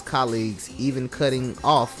and his colleagues, even cutting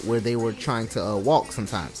off where they were trying to walk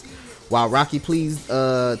sometimes. While Rocky pleads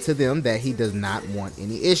to them that he does not want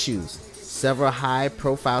any issues. Several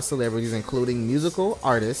high-profile celebrities, including musical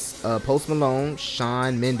artists Post Malone,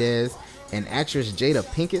 Shawn Mendes, and actress Jada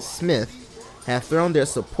Pinkett Smith have thrown their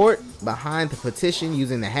support behind the petition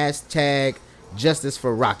using the hashtag Justice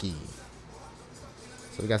for Rocky.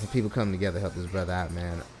 So we got some people coming together to help this brother out,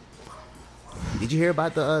 man. Did you hear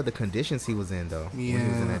about the conditions he was in though? When he was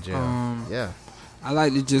in that jail. Yeah. I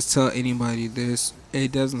like to just tell anybody this.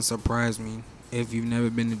 It doesn't surprise me if you've never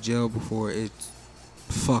been to jail before. It's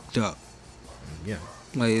fucked up. Yeah.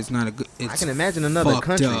 Like it's not a good. I can imagine another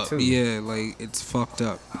country up. too. Yeah, like it's fucked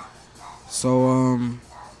up. So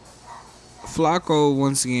Flacco,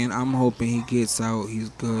 once again, I'm hoping he gets out. He's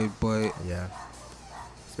good, but yeah.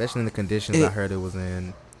 Especially in the conditions I heard it was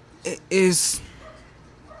in. It's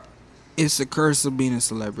the curse of being a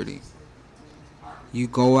celebrity. You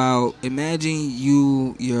go out. Imagine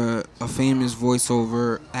you're a famous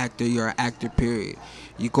voiceover actor. You're an actor, period.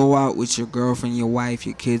 You go out with your girlfriend, your wife,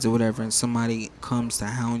 your kids, or whatever, and somebody comes to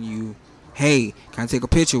hound you. Hey, can I take a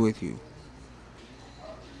picture with you?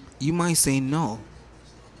 You might say no.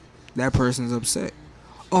 That person's upset.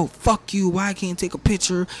 Oh, fuck you. Why I can't take a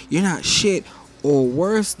picture? You're not shit. Or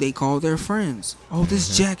worse, they call their friends. Oh,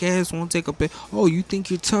 this jackass won't take a picture. Oh, you think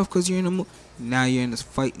you're tough because you're in a now you're in this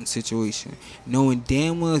fighting situation. Knowing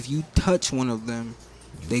damn well if you touch one of them,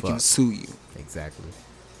 they can sue you. Exactly.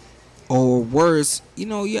 Or worse,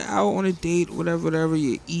 you're out on a date, whatever,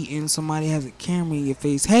 you're eating, somebody has a camera in your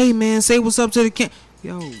face. Hey, man, say what's up to the camera.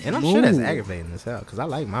 Yo, and I'm sure that's aggravating as hell, because I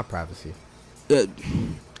like my privacy.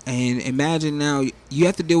 And imagine now, you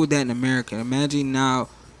have to deal with that in America. Imagine now,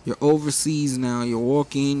 you're overseas now, you're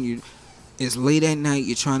walking, it's late at night,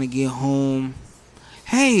 you're trying to get home.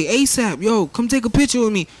 Hey, ASAP, yo, come take a picture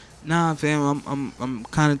with me. Nah, fam, I'm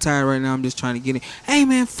kind of tired right now, I'm just trying to get in. Hey,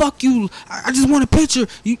 man, fuck you, I just want a picture.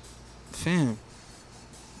 Fam,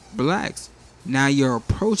 relax. Now you're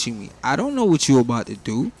approaching me. I don't know what you're about to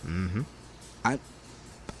do. Mm-hmm.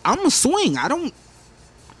 I'm a swing. I don't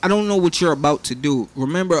know what you're about to do.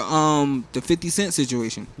 Remember the 50 Cent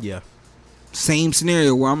situation? Yeah. Same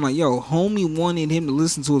scenario where I'm like, yo, homie wanted him to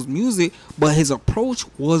listen to his music, but his approach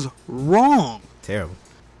was wrong. Terrible.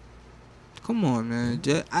 Come on, man.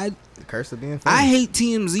 The curse of being famous. I hate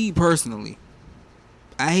TMZ personally.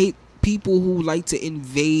 I hate people who like to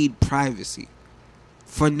invade privacy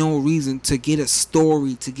for no reason, to get a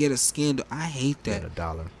story, to get a scandal. I hate that. Get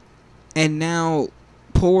 $1. And now,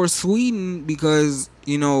 poor Sweden, because,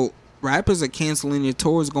 rappers are canceling their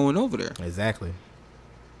tours going over there. Exactly.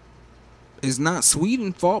 It's not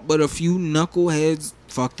Sweden's fault, but a few knuckleheads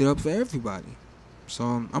fucked it up for everybody. So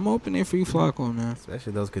I'm hoping they free Flacco, man.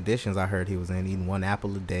 Especially those conditions I heard he was in, eating 1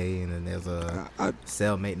 apple a day, and then there's a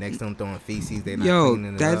cellmate next to him throwing feces. They not cleaning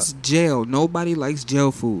it up. That's jail. Nobody likes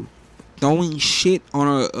jail food. Throwing shit on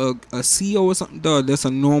a CO or something, dog, that's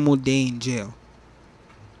a normal day in jail.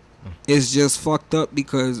 It's just fucked up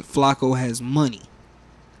because Flacco has money,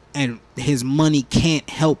 and his money can't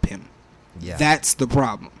help him. Yeah. That's the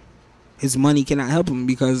problem. His money cannot help him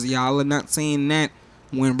because y'all are not saying that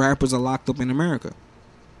when rappers are locked up in America.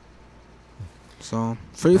 So,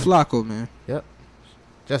 free Flacco, man. Yep.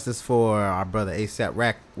 Justice for our brother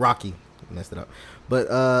ASAP Rocky. Messed it up.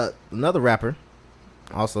 But another rapper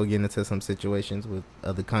also getting into some situations with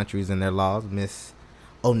other countries and their laws. Miss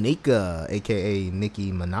Onika, a.k.a.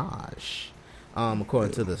 Nicki Minaj.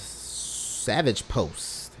 According to the Savage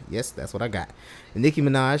Post. Yes, that's what I got. Nicki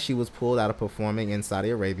Minaj, she was pulled out of performing in Saudi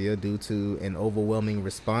Arabia due to an overwhelming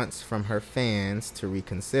response from her fans to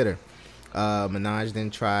reconsider. Minaj then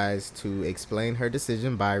tries to explain her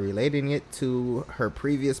decision by relating it to her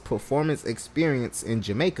previous performance experience in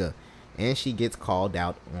Jamaica, and she gets called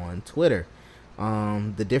out on Twitter.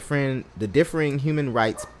 The differing human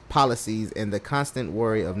rights policies and the constant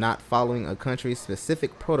worry of not following a country's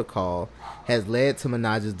specific protocol has led to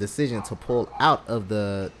Minaj's decision to pull out of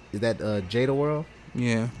the Jada World?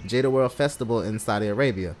 Yeah. Jada World Festival in Saudi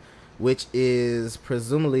Arabia, which is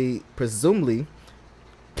presumably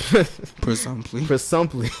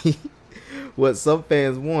what some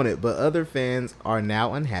fans wanted, but other fans are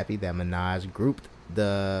now unhappy that Minaj grouped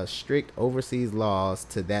the strict overseas laws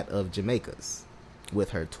to that of Jamaica's with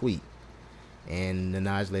her tweet. And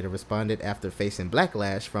Minaj later responded after facing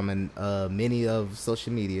backlash from many of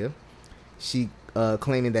social media. She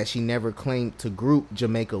claiming that she never claimed to group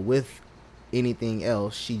Jamaica with anything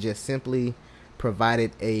else. She just simply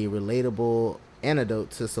provided a relatable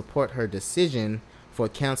anecdote to support her decision for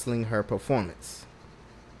canceling her performance.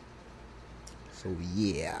 So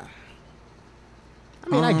yeah, I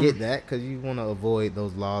mean, I get that because you want to avoid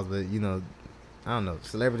those laws, but I don't know.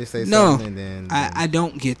 Celebrities say something, and then I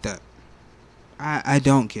don't get that. I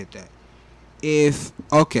don't get that.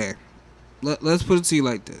 Let's put it to you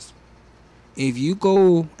like this: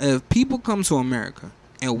 if people come to America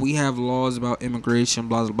and we have laws about immigration,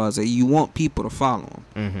 blah blah blah. You want people to follow them.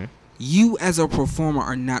 Mm-hmm. You as a performer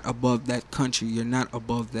are not above that country. You're not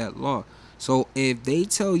above that law. So if they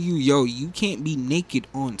tell you, yo, you can't be naked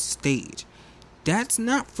on stage, that's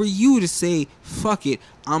not for you to say, fuck it,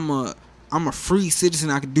 I'm a free citizen,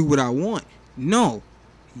 I can do what I want. No.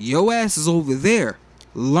 Your ass is over there.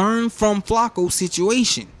 Learn from Flacco's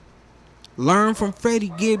situation. Learn from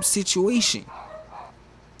Freddie Gibbs' situation.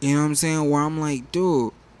 You know what I'm saying? Where I'm like,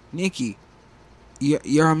 dude, Nikki,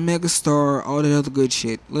 you're a megastar, all that other good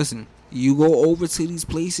shit. Listen, you go over to these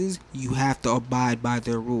places, you have to abide by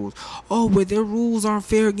their rules. Oh, but their rules aren't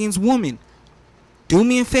fair against women. Do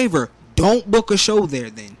me a favor, don't book a show there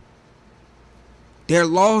then. Their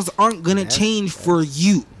laws aren't gonna change for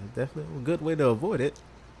you. Definitely a good way to avoid it.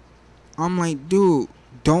 I'm like, dude,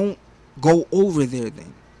 don't go over there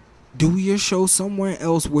then. Do your show somewhere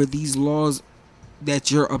else where these laws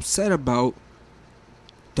that you're upset about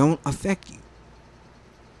don't affect you.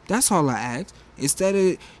 That's all I ask. Instead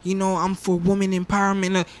of, I'm for women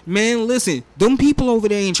empowerment. Man, listen, them people over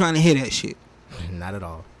there ain't trying to hear that shit. Not at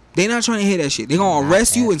all. They not trying to hear that shit. They gonna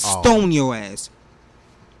arrest you and stone your ass.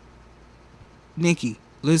 Nikki,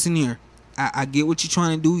 listen here. I get what you're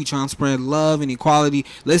trying to do. You're trying to spread love and equality.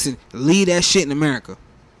 Listen, leave that shit in America.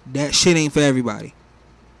 That shit ain't for everybody.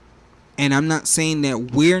 And I'm not saying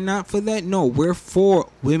that we're not for that. No, we're for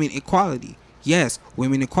women equality. Yes,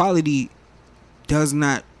 women equality does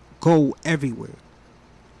not go everywhere.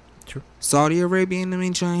 True. Saudi Arabia and them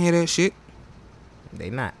ain't trying to hear that shit. They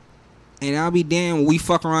not. And I'll be damned we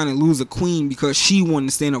fuck around and lose a queen because she wanted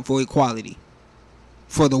to stand up for equality.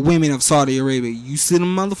 For the women of Saudi Arabia. You see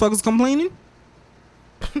them motherfuckers complaining?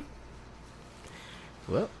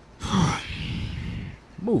 Well,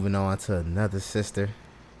 moving on to another sister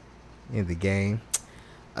in the game.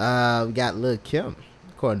 We got Lil Kim.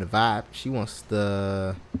 According to Vibe, she wants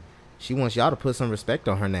y'all to put some respect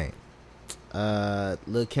on her name.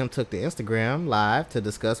 Lil Kim took to Instagram live to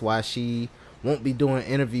discuss why she won't be doing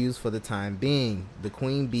interviews for the time being. The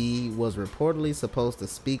Queen Bee was reportedly supposed to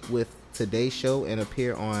speak with Today's Show and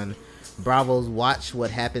appear on Bravo's Watch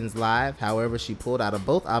What Happens Live. However, she pulled out of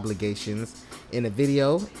both obligations. In a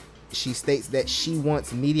video, she states that she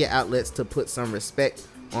wants media outlets to put some respect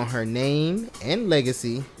on her name and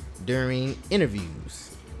legacy during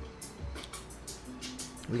interviews.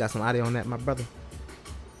 We got some audio on that, my brother.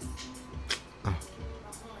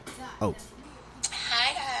 Oh.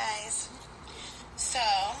 Hi guys. So,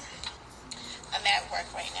 I'm at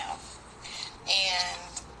work right now, and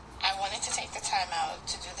I wanted to take the time out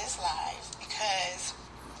to do this live because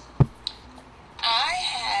I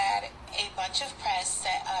had a bunch of press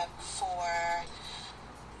set up for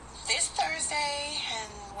this Thursday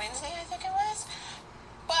and Wednesday, I think it was.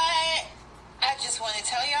 But I just want to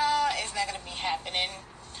tell y'all it's not going to be happening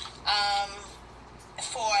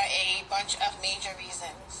for a bunch of major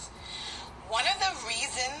reasons. One of the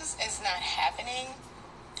reasons it's not happening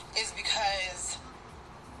is because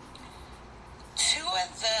two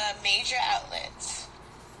of the major outlets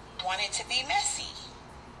wanted to be messy.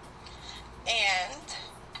 And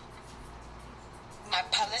my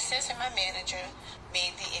publicist and my manager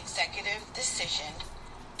made the executive decision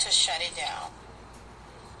to shut it down.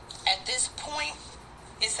 At this point,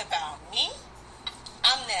 it's about me.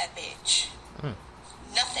 I'm that bitch.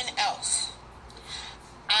 Nothing else.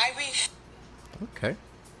 Okay.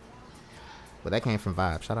 Well, that came from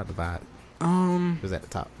Vibe. Shout out to Vibe. It was at the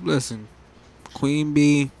top. Listen, Queen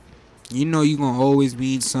Bee, you know you gonna always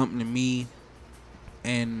mean something to me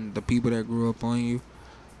and the people that grew up on you.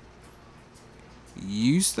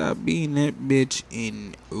 You stopped being that bitch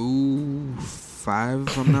in 2005,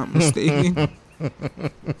 if I'm not mistaken.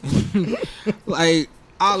 Like,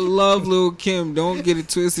 I love Lil Kim. Don't get it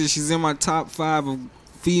twisted. She's in my top 5 of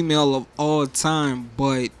female of all time.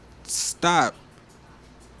 But stop.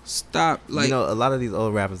 Like, a lot of these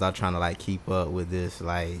old rappers are trying to like keep up with this.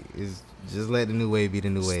 Like, it's just let the new wave be the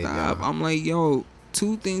new wave. Stop. Yo. I'm like, yo,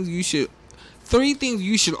 3 things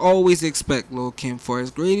you should always expect, Lil Kim. For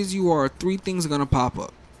as great as you are, 3 things are gonna pop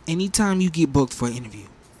up anytime you get booked for an interview.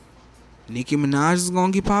 Nicki Minaj is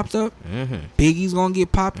gonna get popped up. Biggie's gonna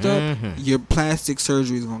get popped up. Your plastic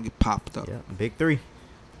surgery is gonna get popped up. Yeah, big 3.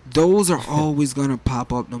 Those are always gonna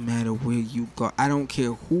pop up no matter where you go. I don't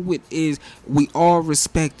care who it is. We all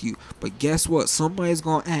respect you. But guess what? Somebody's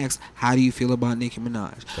gonna ask, how do you feel about Nicki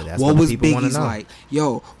Minaj? What was Biggie's like?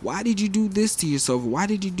 Yo, why did you do this to yourself? Why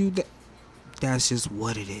did you do that? That's just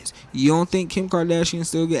what it is. You don't think Kim Kardashian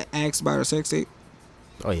still get asked about her sex tape?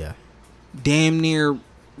 Oh, yeah. Damn near,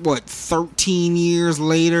 13 years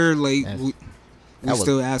later? Like, we're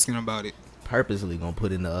still asking about it. purposely gonna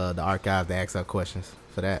put in the archive to ask her questions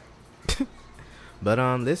for that. But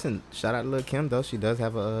listen, shout out to Lil' Kim though. She does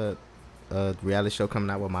have a reality show coming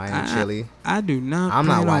out with Miami Chili. I do not. I'm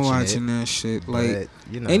plan not on watching that shit. Like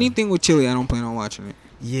you know, anything with Chili, I don't plan on watching it.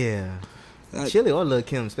 Yeah. Chili or Lil'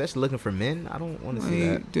 Kim, especially looking for men. I don't want to see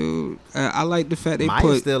that. Dude, I like the fact they Maya's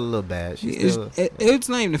put. still a little bad. It's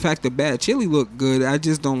not even the fact that bad. Chili looked good. I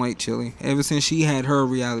just don't like Chili. Ever since she had her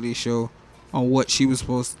reality show on what she was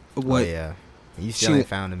supposed to. What, oh, yeah. You still ain't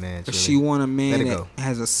found a man, Chili. She want a man that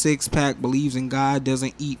has a 6-pack, believes in God,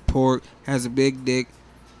 doesn't eat pork, has a big dick.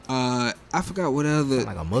 I forgot what other.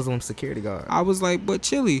 Like a Muslim security guard. I was like, but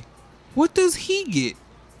Chili, what does he get?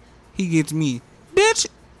 He gets me. Bitch,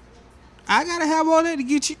 I gotta have all that to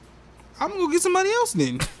get you. I'm gonna get somebody else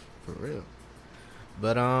then. For real.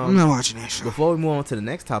 But I'm not watching that show. Before we move on to the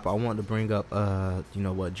next topic, I wanted to bring up you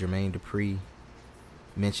know what Jermaine Dupri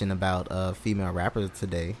mentioned about female rappers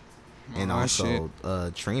today. And also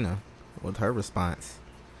Trina with her response.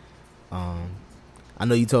 I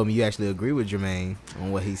know you told me you actually agree with Jermaine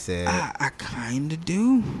on what he said. I kind of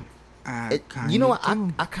do. You know what?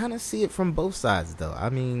 I kind of see it from both sides, though. I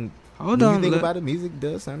mean, hold when on. you think about it, music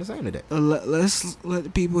does sound the same today. Let's let the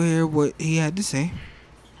people hear what he had to say.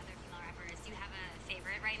 Other female rappers, do you have a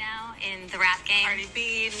favorite right now in the rap game? Cardi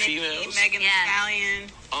B, Nicki, Females? Megan Thee Yeah. Stallion.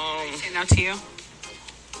 Say no to you.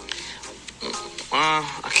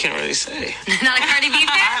 I can't really say. Not a Cardi B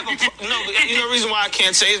fan? No, you know the reason why I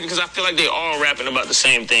can't say is because I feel like they're all rapping about the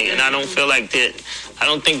same thing, and I don't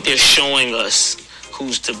think they're showing us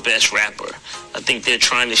who's the best rapper. I think they're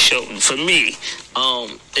trying to show, for me,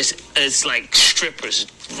 it's like strippers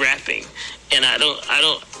rapping, and I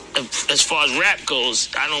don't. As far as rap goes,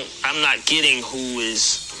 I'm not getting who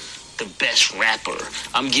is the best rapper.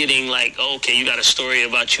 I'm getting like, okay, you got a story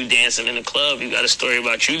about you dancing in the club. You got a story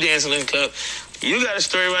about you dancing in the club. You got a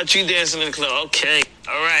story about you dancing in the club. Okay,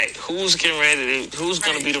 all right. Who's getting ready to? Who's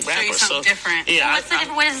going to be the rapper? So different. Yeah.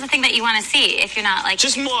 Well, what is the thing that you want to see if you're not like?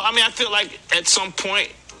 Just more. I mean, I feel like at some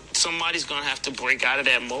point somebody's going to have to break out of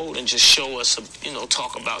that mode and just show us,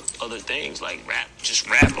 talk about other things like rap. Just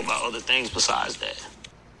rap about other things besides that.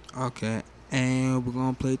 Okay, and we're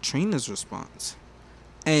gonna play Trina's response.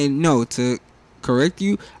 And no, to correct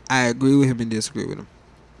you, I agree with him and disagree with him.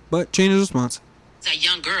 But Trina's response. Are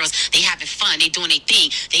young girls, they having fun, they doing their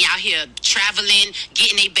thing. They out here traveling,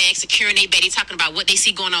 getting their bags, securing their bag. They talking about what they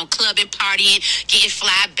see going on, clubbing, partying, getting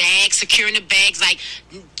fly bags, securing the bags, like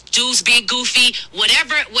dudes being goofy,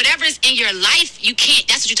 whatever's in your life, you can't.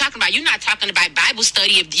 That's what you're talking about. You're not talking about Bible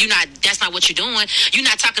study if you're not. That's not what you're doing. You're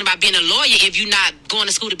not talking about being a lawyer if you're not going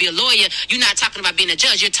to school to be a lawyer. You're not talking about being a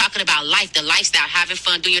judge. You're talking about life, the lifestyle, having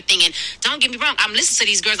fun, doing your thing. And don't get me wrong, I'm listening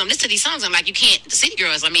to these girls. I'm listening to these songs. I'm like, you can't. The city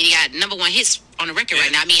girls. I mean, you got #1 hits on the record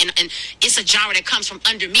right now. I mean, and it's a genre that comes from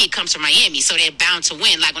under me. It comes from Miami, so they're bound to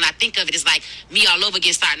win. Like when I think of it, it's like Me All Over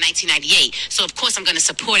Again started in 1998. So of course I'm going to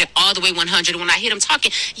support it all the way 100. When I hear them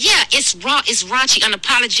talking, yeah, it's raw, it's raunchy,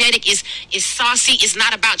 unapologetic, it's saucy. It's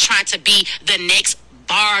not about trying to be the next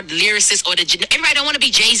bard lyricist or everybody don't want to be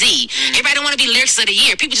Jay-Z. Everybody don't want to be lyricist of the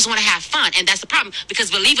year. People just want to have fun, and that's the problem. Because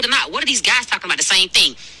believe it or not, what are these guys talking about? The same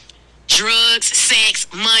thing: drugs, sex,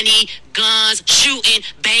 money, guns, shooting,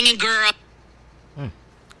 banging girl.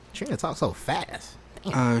 Trina talks so fast.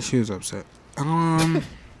 She was upset.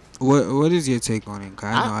 What is your take on it?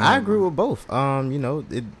 I agree with both.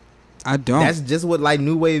 I don't. That's just what like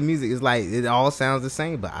new wave music is like. It all sounds the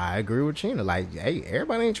same, but I agree with Trina. Like, hey,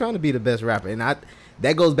 everybody ain't trying to be the best rapper, and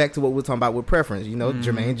that goes back to what we're talking about with preference.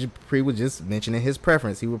 Jermaine Dupri was just mentioning his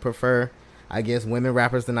preference. He would prefer, I guess, women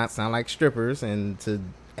rappers to not sound like strippers and to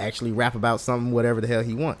actually rap about something, whatever the hell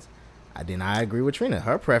he wants. I agree with Trina.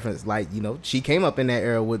 Her preference, like, she came up in that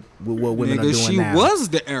era with what women are doing now. She was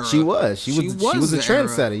the era. She was a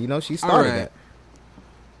trendsetter. She started that.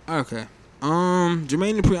 Okay.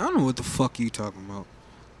 Jermaine Dupri, I don't know what the fuck you talking about.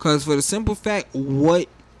 Cause for the simple fact, what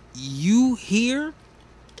you hear,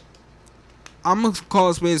 I'm gonna call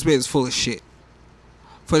a spade is full of shit.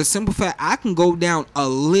 For the simple fact, I can go down a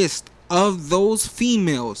list of those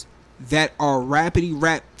females that are rapidy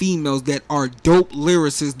rap females that are dope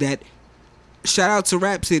lyricists that. Shout out to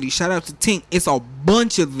Rap City. Shout out to Tink. It's a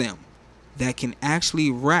bunch of them that can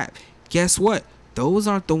actually rap. Guess what? Those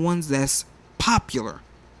aren't the ones that's popular.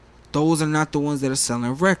 Those are not the ones that are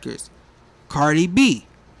selling records. Cardi B,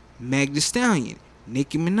 Meg Thee Stallion,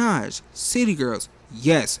 Nicki Minaj, City Girls.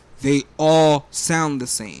 Yes, they all sound the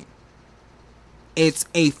same. It's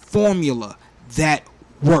a formula that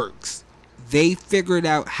works. They figured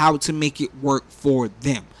out how to make it work for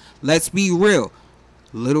them. Let's be real.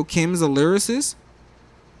 Lil' Kim is a lyricist.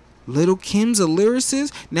 Little Kim's a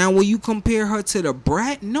lyricist. Now, when you compare her to the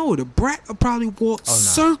Brat, no, the Brat will probably walk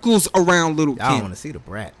circles around Little Kim. I don't want to see the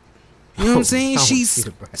Brat. You know what I'm saying? I don't She's see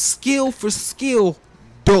the Brat. skill for skill,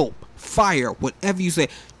 dope, fire, whatever you say.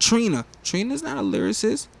 Trina's not a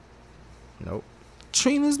lyricist. Nope.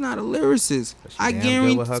 Trina's not a lyricist. But she I damn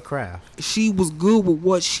guarantee good with her craft. she was good with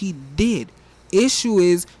what she did. Issue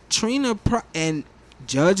is Trina and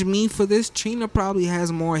judge me for this. Trina probably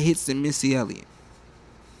has more hits than Missy Elliott.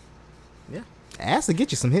 Yeah. Ask to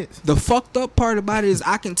get you some hits. The fucked up part about it is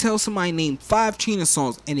I can tell somebody name 5 Trina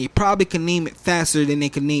songs and they probably can name it faster than they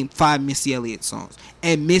can name 5 Missy Elliott songs.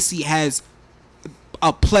 And Missy has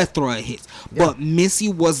a plethora of hits. Yeah. But Missy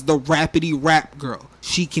was the rapidy rap girl.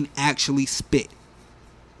 She can actually spit.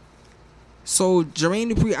 So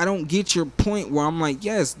Jermaine Dupri, I don't get your point where I'm like,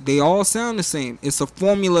 yes, they all sound the same. It's a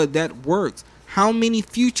formula that works. How many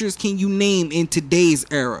Futures can you name in today's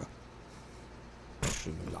era?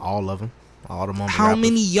 All of them. All the moment How rappers.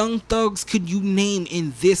 many Young Thugs could you name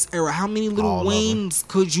in this era? How many Lil All of 'em. Waynes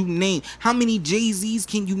could you name? How many Jay-Z's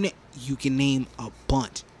can you name? You can name a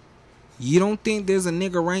bunch. You don't think there's a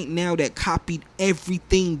nigga right now that copied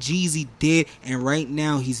everything Jeezy did and right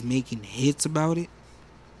now he's making hits about it?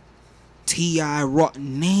 T.I. Raw,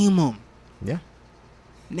 name them. Yeah.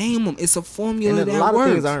 Name them. It's a formula And a that lot works.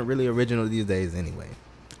 of things aren't really original these days anyway.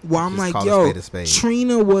 Well, I'm Just like, call a yo, spade a spade.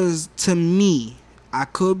 Trina was, to me, I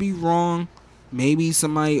could be wrong. Maybe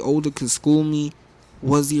somebody older could school me.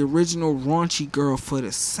 Was the original raunchy girl for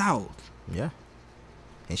the South. Yeah.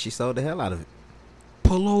 And she sold the hell out of it.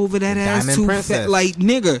 Pull over that The ass Diamond too Princess. fat. Like,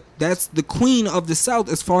 nigga, that's the queen of the South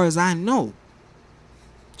as far as I know.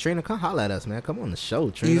 Trina, come holler at us, man. Come on the show,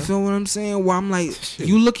 Trina. You feel what I'm saying? Where I'm like, Shit.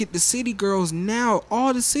 you look at the city girls now,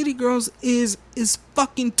 all the city girls is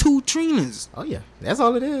fucking 2 Trinas. Oh, yeah. That's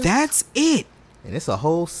all it is. That's it. And it's a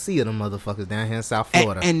whole sea of them motherfuckers down here in South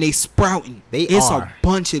Florida. And they sprouting. It's a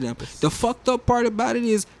bunch of them. The fucked up part about it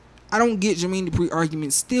is I don't get Jermaine Dupri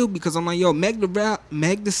argument still because I'm like, yo, Meg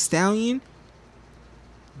Thee Stallion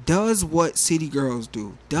does what city girls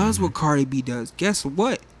do. Does what Cardi B does. Guess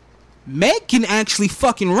what? Meg can actually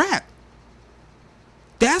fucking rap.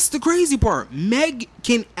 That's the crazy part. Meg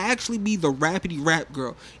can actually be the rapidy rap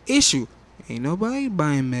girl. Issue. Ain't nobody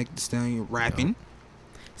buying Meg Thee Stallion rapping. No.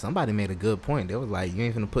 Somebody made a good point. They was like, you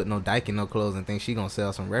ain't finna put no dyke in no clothes and think she gonna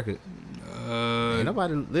sell some record. Ain't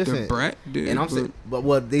nobody listen. The Brat did, and I'm but- saying, but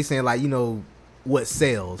what they saying, like, you know, what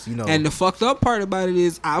sells, you know. And the fucked up part about it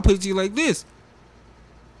is, I'll put it to you like this.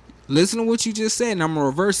 Listen to what you just said, and I'm gonna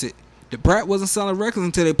reverse it. The Brat wasn't selling records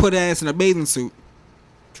until they put her ass in a bathing suit.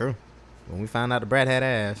 True. When we found out the Brat had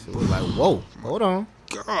ass, it was like, whoa, hold on.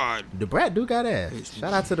 God. The Brat do got ass.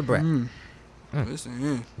 Shout out to the Brat. Listen,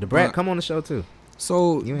 yeah. The Brat, But- come on the show too.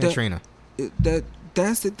 So You and Trina.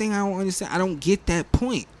 That's the thing I don't understand. I don't get that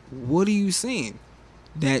point. What are you saying?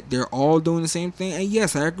 That they're all doing the same thing? And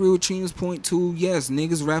yes, I agree with Trina's point too. Yes,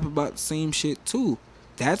 niggas rap about the same shit too.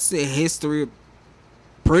 That's the history of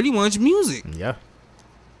pretty much music. Yeah.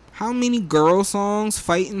 How many girl songs,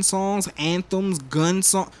 fighting songs, anthems, gun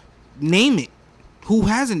songs? Name it. Who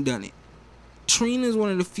hasn't done it? Trina is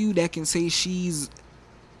one of the few that can say she's,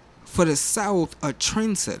 for the South, a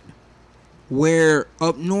trendsetter. Where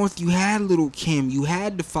up north you had Little Kim, you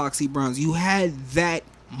had the Foxy Browns, you had that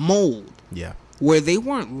mold. Yeah. Where they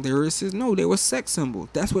weren't lyricists, no, they were sex symbols.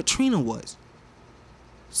 That's what Trina was.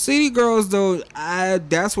 City girls, though,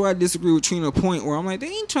 that's where I disagree with Trina's point. Where I'm like, they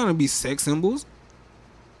ain't trying to be sex symbols.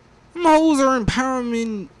 Them hoes are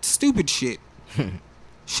empowerment stupid shit.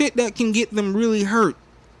 Shit that can get them really hurt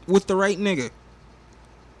with the right nigga.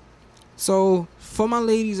 So, for my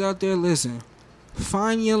ladies out there, listen.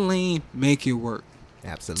 Find your lane, make it work.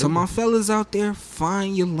 Absolutely. To my fellas out there,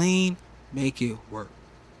 find your lane, make it work.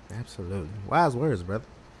 Absolutely. Wise words, brother.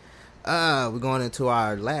 We're going into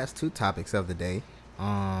our last 2 topics of the day.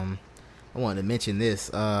 I wanted to mention this.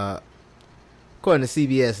 According to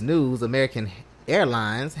CBS News, American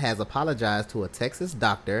Airlines has apologized to a Texas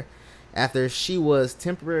doctor after she was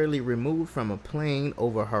temporarily removed from a plane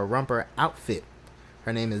over her romper outfit.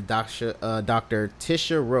 Her name is Dr.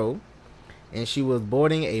 Tisha Rowe, and she was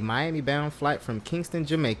boarding a Miami-bound flight from Kingston,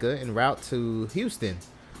 Jamaica, en route to Houston,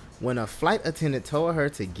 when a flight attendant told her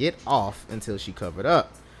to get off until she covered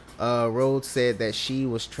up. Rhodes said that she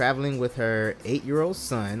was traveling with her 8-year-old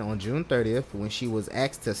son on June 30th when she was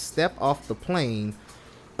asked to step off the plane.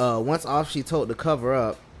 Once off, she told to cover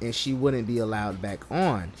up, and she wouldn't be allowed back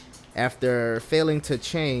on. After failing to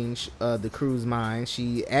change the crew's mind,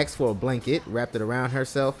 she asked for a blanket, wrapped it around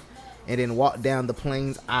herself, and then walked down the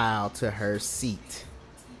plane's aisle to her seat.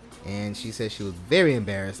 And she said she was very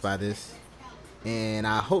embarrassed by this. And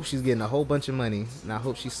I hope she's getting a whole bunch of money. And I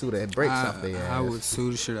hope she sued her breaks off their ass. I would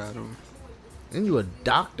sue the shit out of him. And you a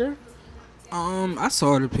doctor? I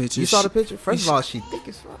saw the picture. You saw the picture? First of all, she thick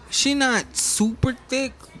as fuck. She not super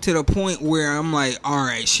thick to the point where I'm like, all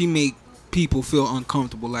right, she make people feel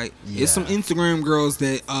uncomfortable. Like, Yeah. it's some Instagram girls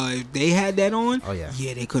that if they had that on, Oh, yeah.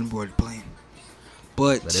 they couldn't board the plane.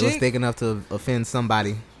 But But it was chick, thick enough to offend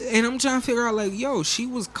somebody. and I'm trying to figure out, like, yo, she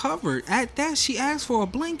was covered. At that, she asked for a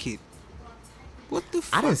blanket. What the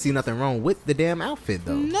fuck? I didn't see nothing wrong with the damn outfit,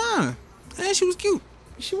 though. Nah. And she was cute.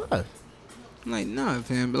 She was. I'm like, nah,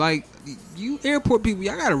 fam. But, like, you airport people,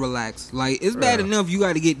 y'all gotta relax. Like, it's bad Bruh. enough you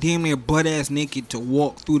gotta get damn near butt-ass naked to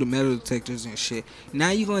walk through the metal detectors and shit.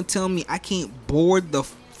 Now you gonna tell me I can't board the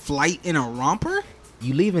flight in a romper?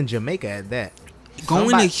 You leaving Jamaica at that.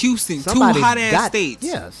 Going to Houston, two somebody hot-ass got- states.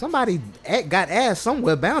 Yeah, somebody got ass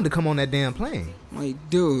somewhere bound to come on that damn plane. Like,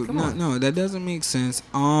 dude, Come on. no, that doesn't make sense.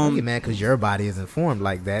 Don't get mad because your body isn't formed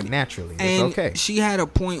like that naturally. It's And okay. she had a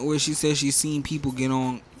point where she said she's seen people get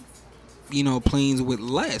on, planes with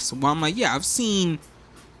less. Well, I'm like, yeah, I've seen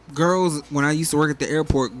girls when I used to work at the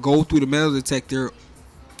airport go through the metal detector,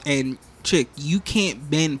 and chick, you can't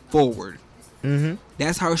bend forward. Mm-hmm.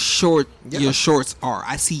 That's how short Yeah. your shorts are.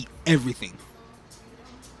 I see everything.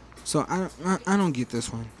 So I don't get this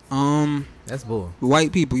one. That's bull.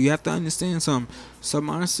 White people, you have to understand something. Some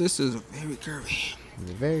of our sisters are very curvy.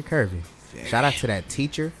 You're very curvy. Shout out to that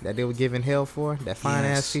teacher that they were giving hell for. That fine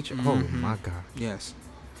Yes. ass teacher. Mhm. Oh my god. Yes.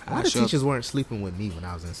 Why the teachers weren't sleeping with me when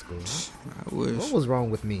I was in school? I wish. What was wrong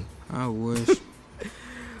with me? I wish.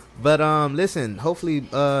 But listen. Hopefully,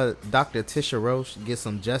 Dr. Tisha Roche gets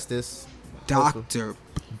some justice. Doctor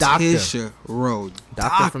Doctor. Tisha Road.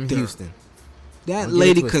 Doctor from Houston. That Don't get it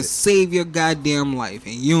lady could twisted. save your goddamn life,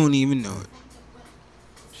 and you don't even know it.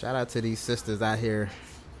 Shout out to these sisters out here.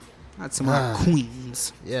 That's some of our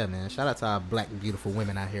queens. Yeah, man. Shout out to our black, beautiful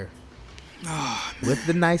women out here. Oh, With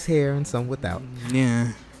the nice hair and some without.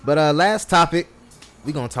 yeah. But last topic,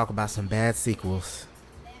 we're going to talk about some bad sequels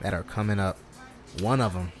that are coming up. One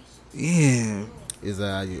of them Yeah. is,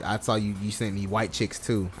 I saw you sent me White Chicks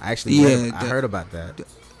too. I actually I heard about that.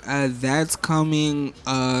 That's coming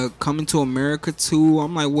to America too.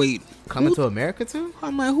 I'm like, wait. Coming to America too?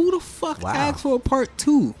 I'm like, who the fuck Wow. asked for a part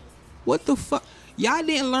 2? What the fuck? Y'all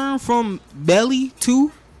didn't learn from Belly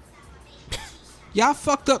 2? Y'all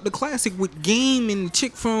fucked up the classic with Game and the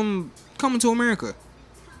chick from Coming to America.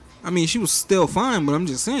 I mean, she was still fine, but I'm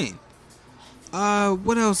just saying.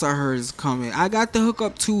 What else I heard is coming? I got the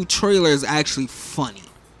Hookup 2 trailer is actually funny.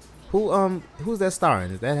 Who's that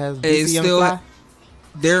starring? Is that has It's DC Young still Fly?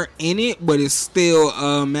 they're in it, but it's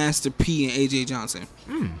still Master P and AJ Johnson.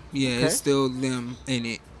 Yeah, okay. it's still them in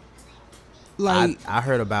it. Like, I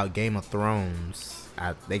heard about Game of Thrones.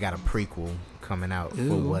 They got a prequel coming out for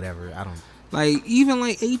Ew. whatever. I don't. like even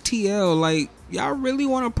like ATL, like y'all really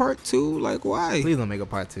want a part 2? Like, why? Please don't make a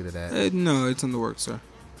part 2 to that. No, it's in the works, sir.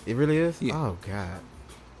 It really is. Yeah. Oh god.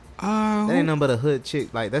 That ain't Who- nothing but a hood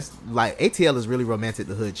chick. Like that's like ATL is really romantic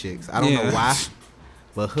to hood chicks. I don't know Yeah. why,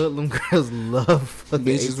 but hoodlum girls love fucking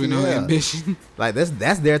bitches with no ATL. ambition. Like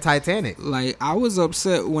that's their Titanic. Like, I was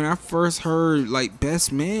upset when I first heard like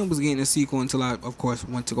Best Man was getting a sequel until I, of course,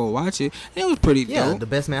 went to go watch it. And it was pretty Yeah, dope. the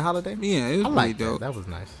Best Man Holiday. Yeah, it was I pretty like dope. that. That was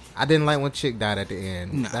nice. I didn't like when chick died at the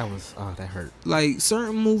end. No. That was that hurt. Like,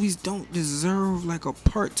 certain movies don't deserve like a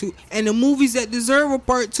part 2, and the movies that deserve a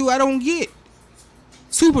part 2, I don't get.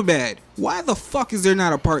 Superbad. Why the fuck is there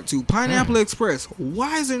not a part 2? Pineapple Express.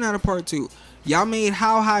 Why is there not a part 2? Y'all made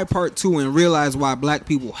How High part 2 and realized why black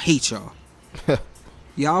people hate y'all.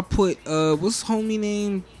 Y'all put what's homie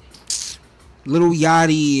name? Little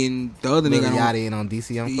Yachty and the other Lil nigga. Yachty and on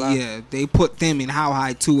DC Young Fly. Yeah, they put them in How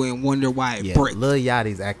High 2 and wonder why it Yeah, break. Lil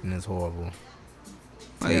Yachty's acting is horrible.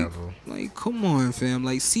 Terrible. Like, come on, fam.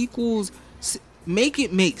 Like, sequels, make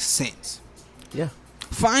it make sense. Yeah.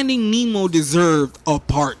 Finding Nemo deserved a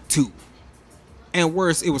part 2. And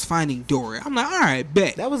worse, it was Finding Dory. I'm like, all right,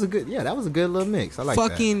 bet. That was a good little mix. I like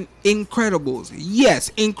Fucking Incredibles.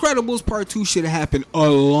 Yes, Incredibles part 2 should have happened a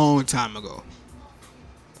long time ago.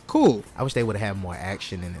 Cool. that. I wish they would have had more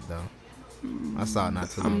action in it though. I saw it not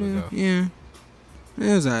too long ago. Yeah.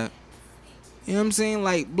 There's that. You know what I'm saying?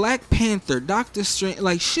 Like, Black Panther, Doctor Strange,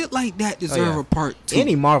 like, shit like that deserve yeah. a part 2.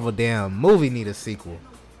 Any Marvel damn movie need a sequel.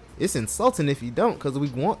 It's insulting if you don't, because we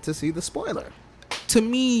want to see the spoiler. To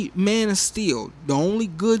me, Man of Steel, the only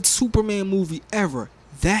good Superman movie ever,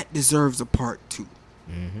 that deserves a part 2.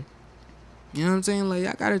 Mm-hmm. You know what I'm saying? Like,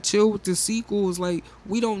 I gotta chill with the sequels. Like,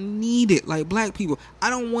 we don't need it. Like, black people, I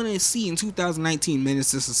don't want to see in 2019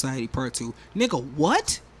 Menace to Society part 2. Nigga,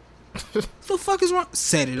 what? The fuck is wrong?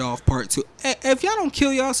 Set It Off part 2. If y'all don't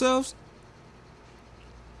kill yourselves,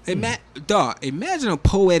 Imagine a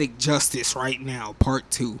Poetic Justice right now, part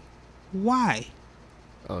 2. Why?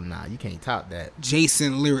 Oh nah, you can't top that.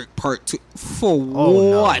 Jason Lyric part 2. For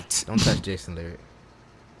Oh, what? No. Don't touch Jason Lyric.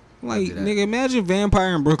 Like, do that. nigga, imagine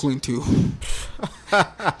Vampire in Brooklyn 2.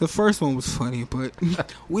 The first one was funny, but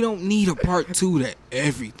we don't need a part 2 to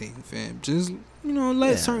everything, fam. Just,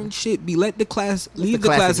 let certain shit be. Leave the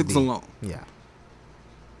classics alone. Yeah.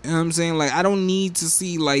 You know what I'm saying? Like, I don't need to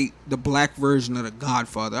see, like, the black version of The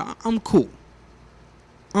Godfather. I'm cool.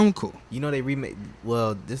 They remade.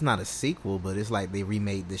 Well, it's not a sequel, but it's like they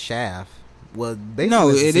remade The Shaft. Well, basically no,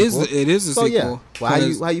 it's a sequel. it is a So sequel. yeah,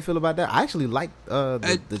 well, how you feel about that? I actually like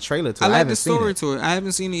the trailer to it. I like haven't the story seen it. to it. I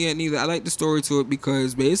haven't seen it yet neither. I like the story to it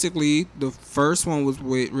because basically the first one was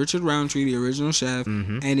with Richard Roundtree, the original Shaft,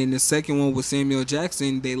 and then the second one with Samuel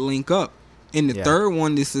Jackson. They link up. In the third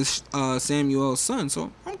one, this is Samuel's son,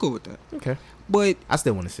 so I'm cool with that. Okay, but I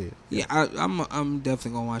still want to see it. Yeah, I'm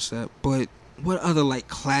definitely gonna watch that. But what other like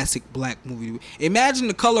classic black movie? Imagine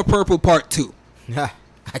The Color Purple Part 2.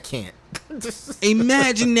 I can't.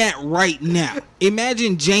 Imagine that right now.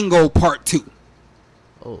 Imagine Django Part 2.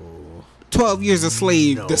 Oh. 12 Years a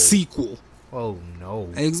Slave, the sequel. Oh no.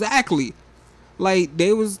 Exactly. Like,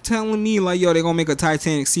 they was telling me, like, yo, they gonna make a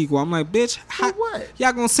Titanic sequel. I'm like, bitch, what?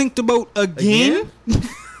 Y'all gonna sink the boat again?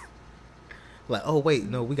 Like, oh wait,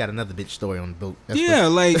 no, we got another bitch story on the boat. That's yeah,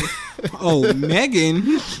 like, oh,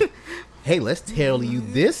 Megan. Hey, let's tell you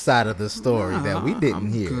this side of the story that we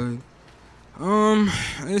didn't hear. Good.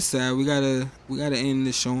 It's sad. We gotta end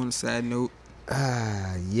this show on a sad note.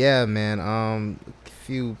 Yeah, man. A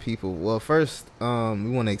few people. Well, first, we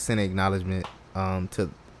want to extend acknowledgement to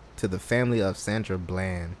the family of Sandra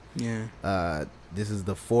Bland. Yeah. This is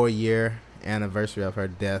the 4-year anniversary of her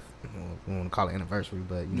death. Well, we want to call it anniversary,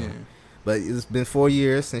 but you know. Yeah. But it's been 4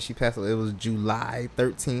 years since she passed away. It was July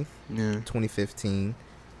 13th, 2015.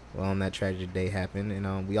 Well, on that tragic day happened,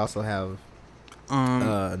 and we also have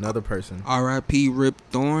another person. R.I.P. Rip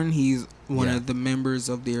Thorne. He's one of the members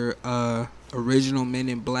of their original Men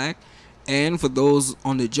in Black. And for those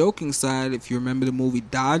on the joking side, if you remember the movie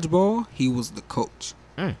Dodgeball, he was the coach.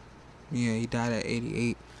 Yeah, he died at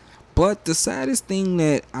 88. But the saddest thing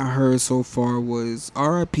that I heard so far was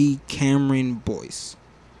R.I.P. Cameron Boyce.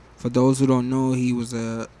 For those who don't know, he was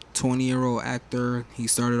a 20-year-old actor. He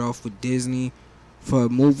started off with Disney. For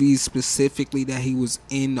movies specifically that he was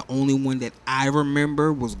in, the only one that I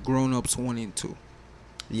remember was Grown Ups 1 and 2.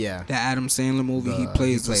 Yeah. The Adam Sandler movie, he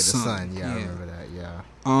plays the son. Yeah, I remember that,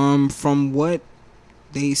 yeah. From what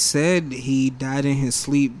they said, he died in his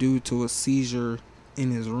sleep due to a seizure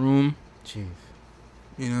in his room. Jeez.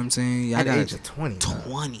 You know what I'm saying? At the age of 20.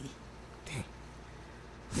 20. Dang.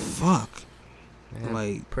 Fuck. Man,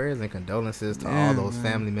 like, prayers and condolences to all those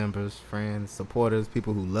family members, friends, supporters,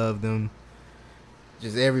 people who love them.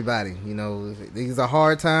 Just everybody, you know. These are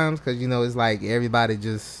hard times because, you know, it's like everybody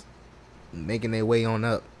just making their way on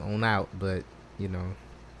up, on out. But, you know,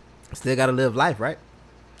 still got to live life, right?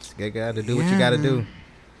 Still got to do what you got to do.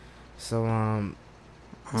 So,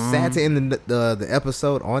 sad to end the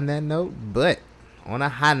episode on that note, but on a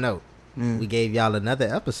high note, we gave y'all another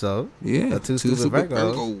episode of Two Stupid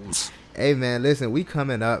Virgos. Hey, man, listen, we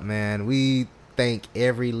coming up, man. We thank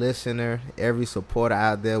every listener, every supporter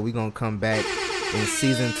out there. We going to come back in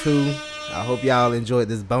season 2. I hope y'all enjoyed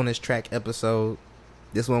this bonus track episode.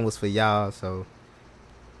 This one was for y'all, so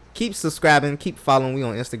keep subscribing, keep following. We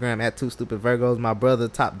on Instagram at Two Stupid Virgos. My brother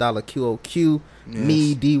Top Dollar QOQ,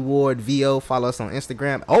 me D Ward VO. Follow us on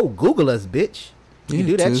Instagram. Oh, Google us, bitch. You can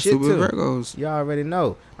do that shit too. Virgos. You already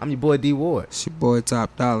know. I'm your boy D Ward. It's your boy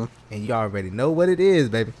Top Dollar, and you already know what it is,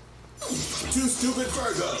 baby. Two Stupid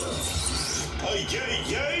Virgos. Yay,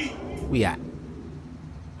 yay. We out.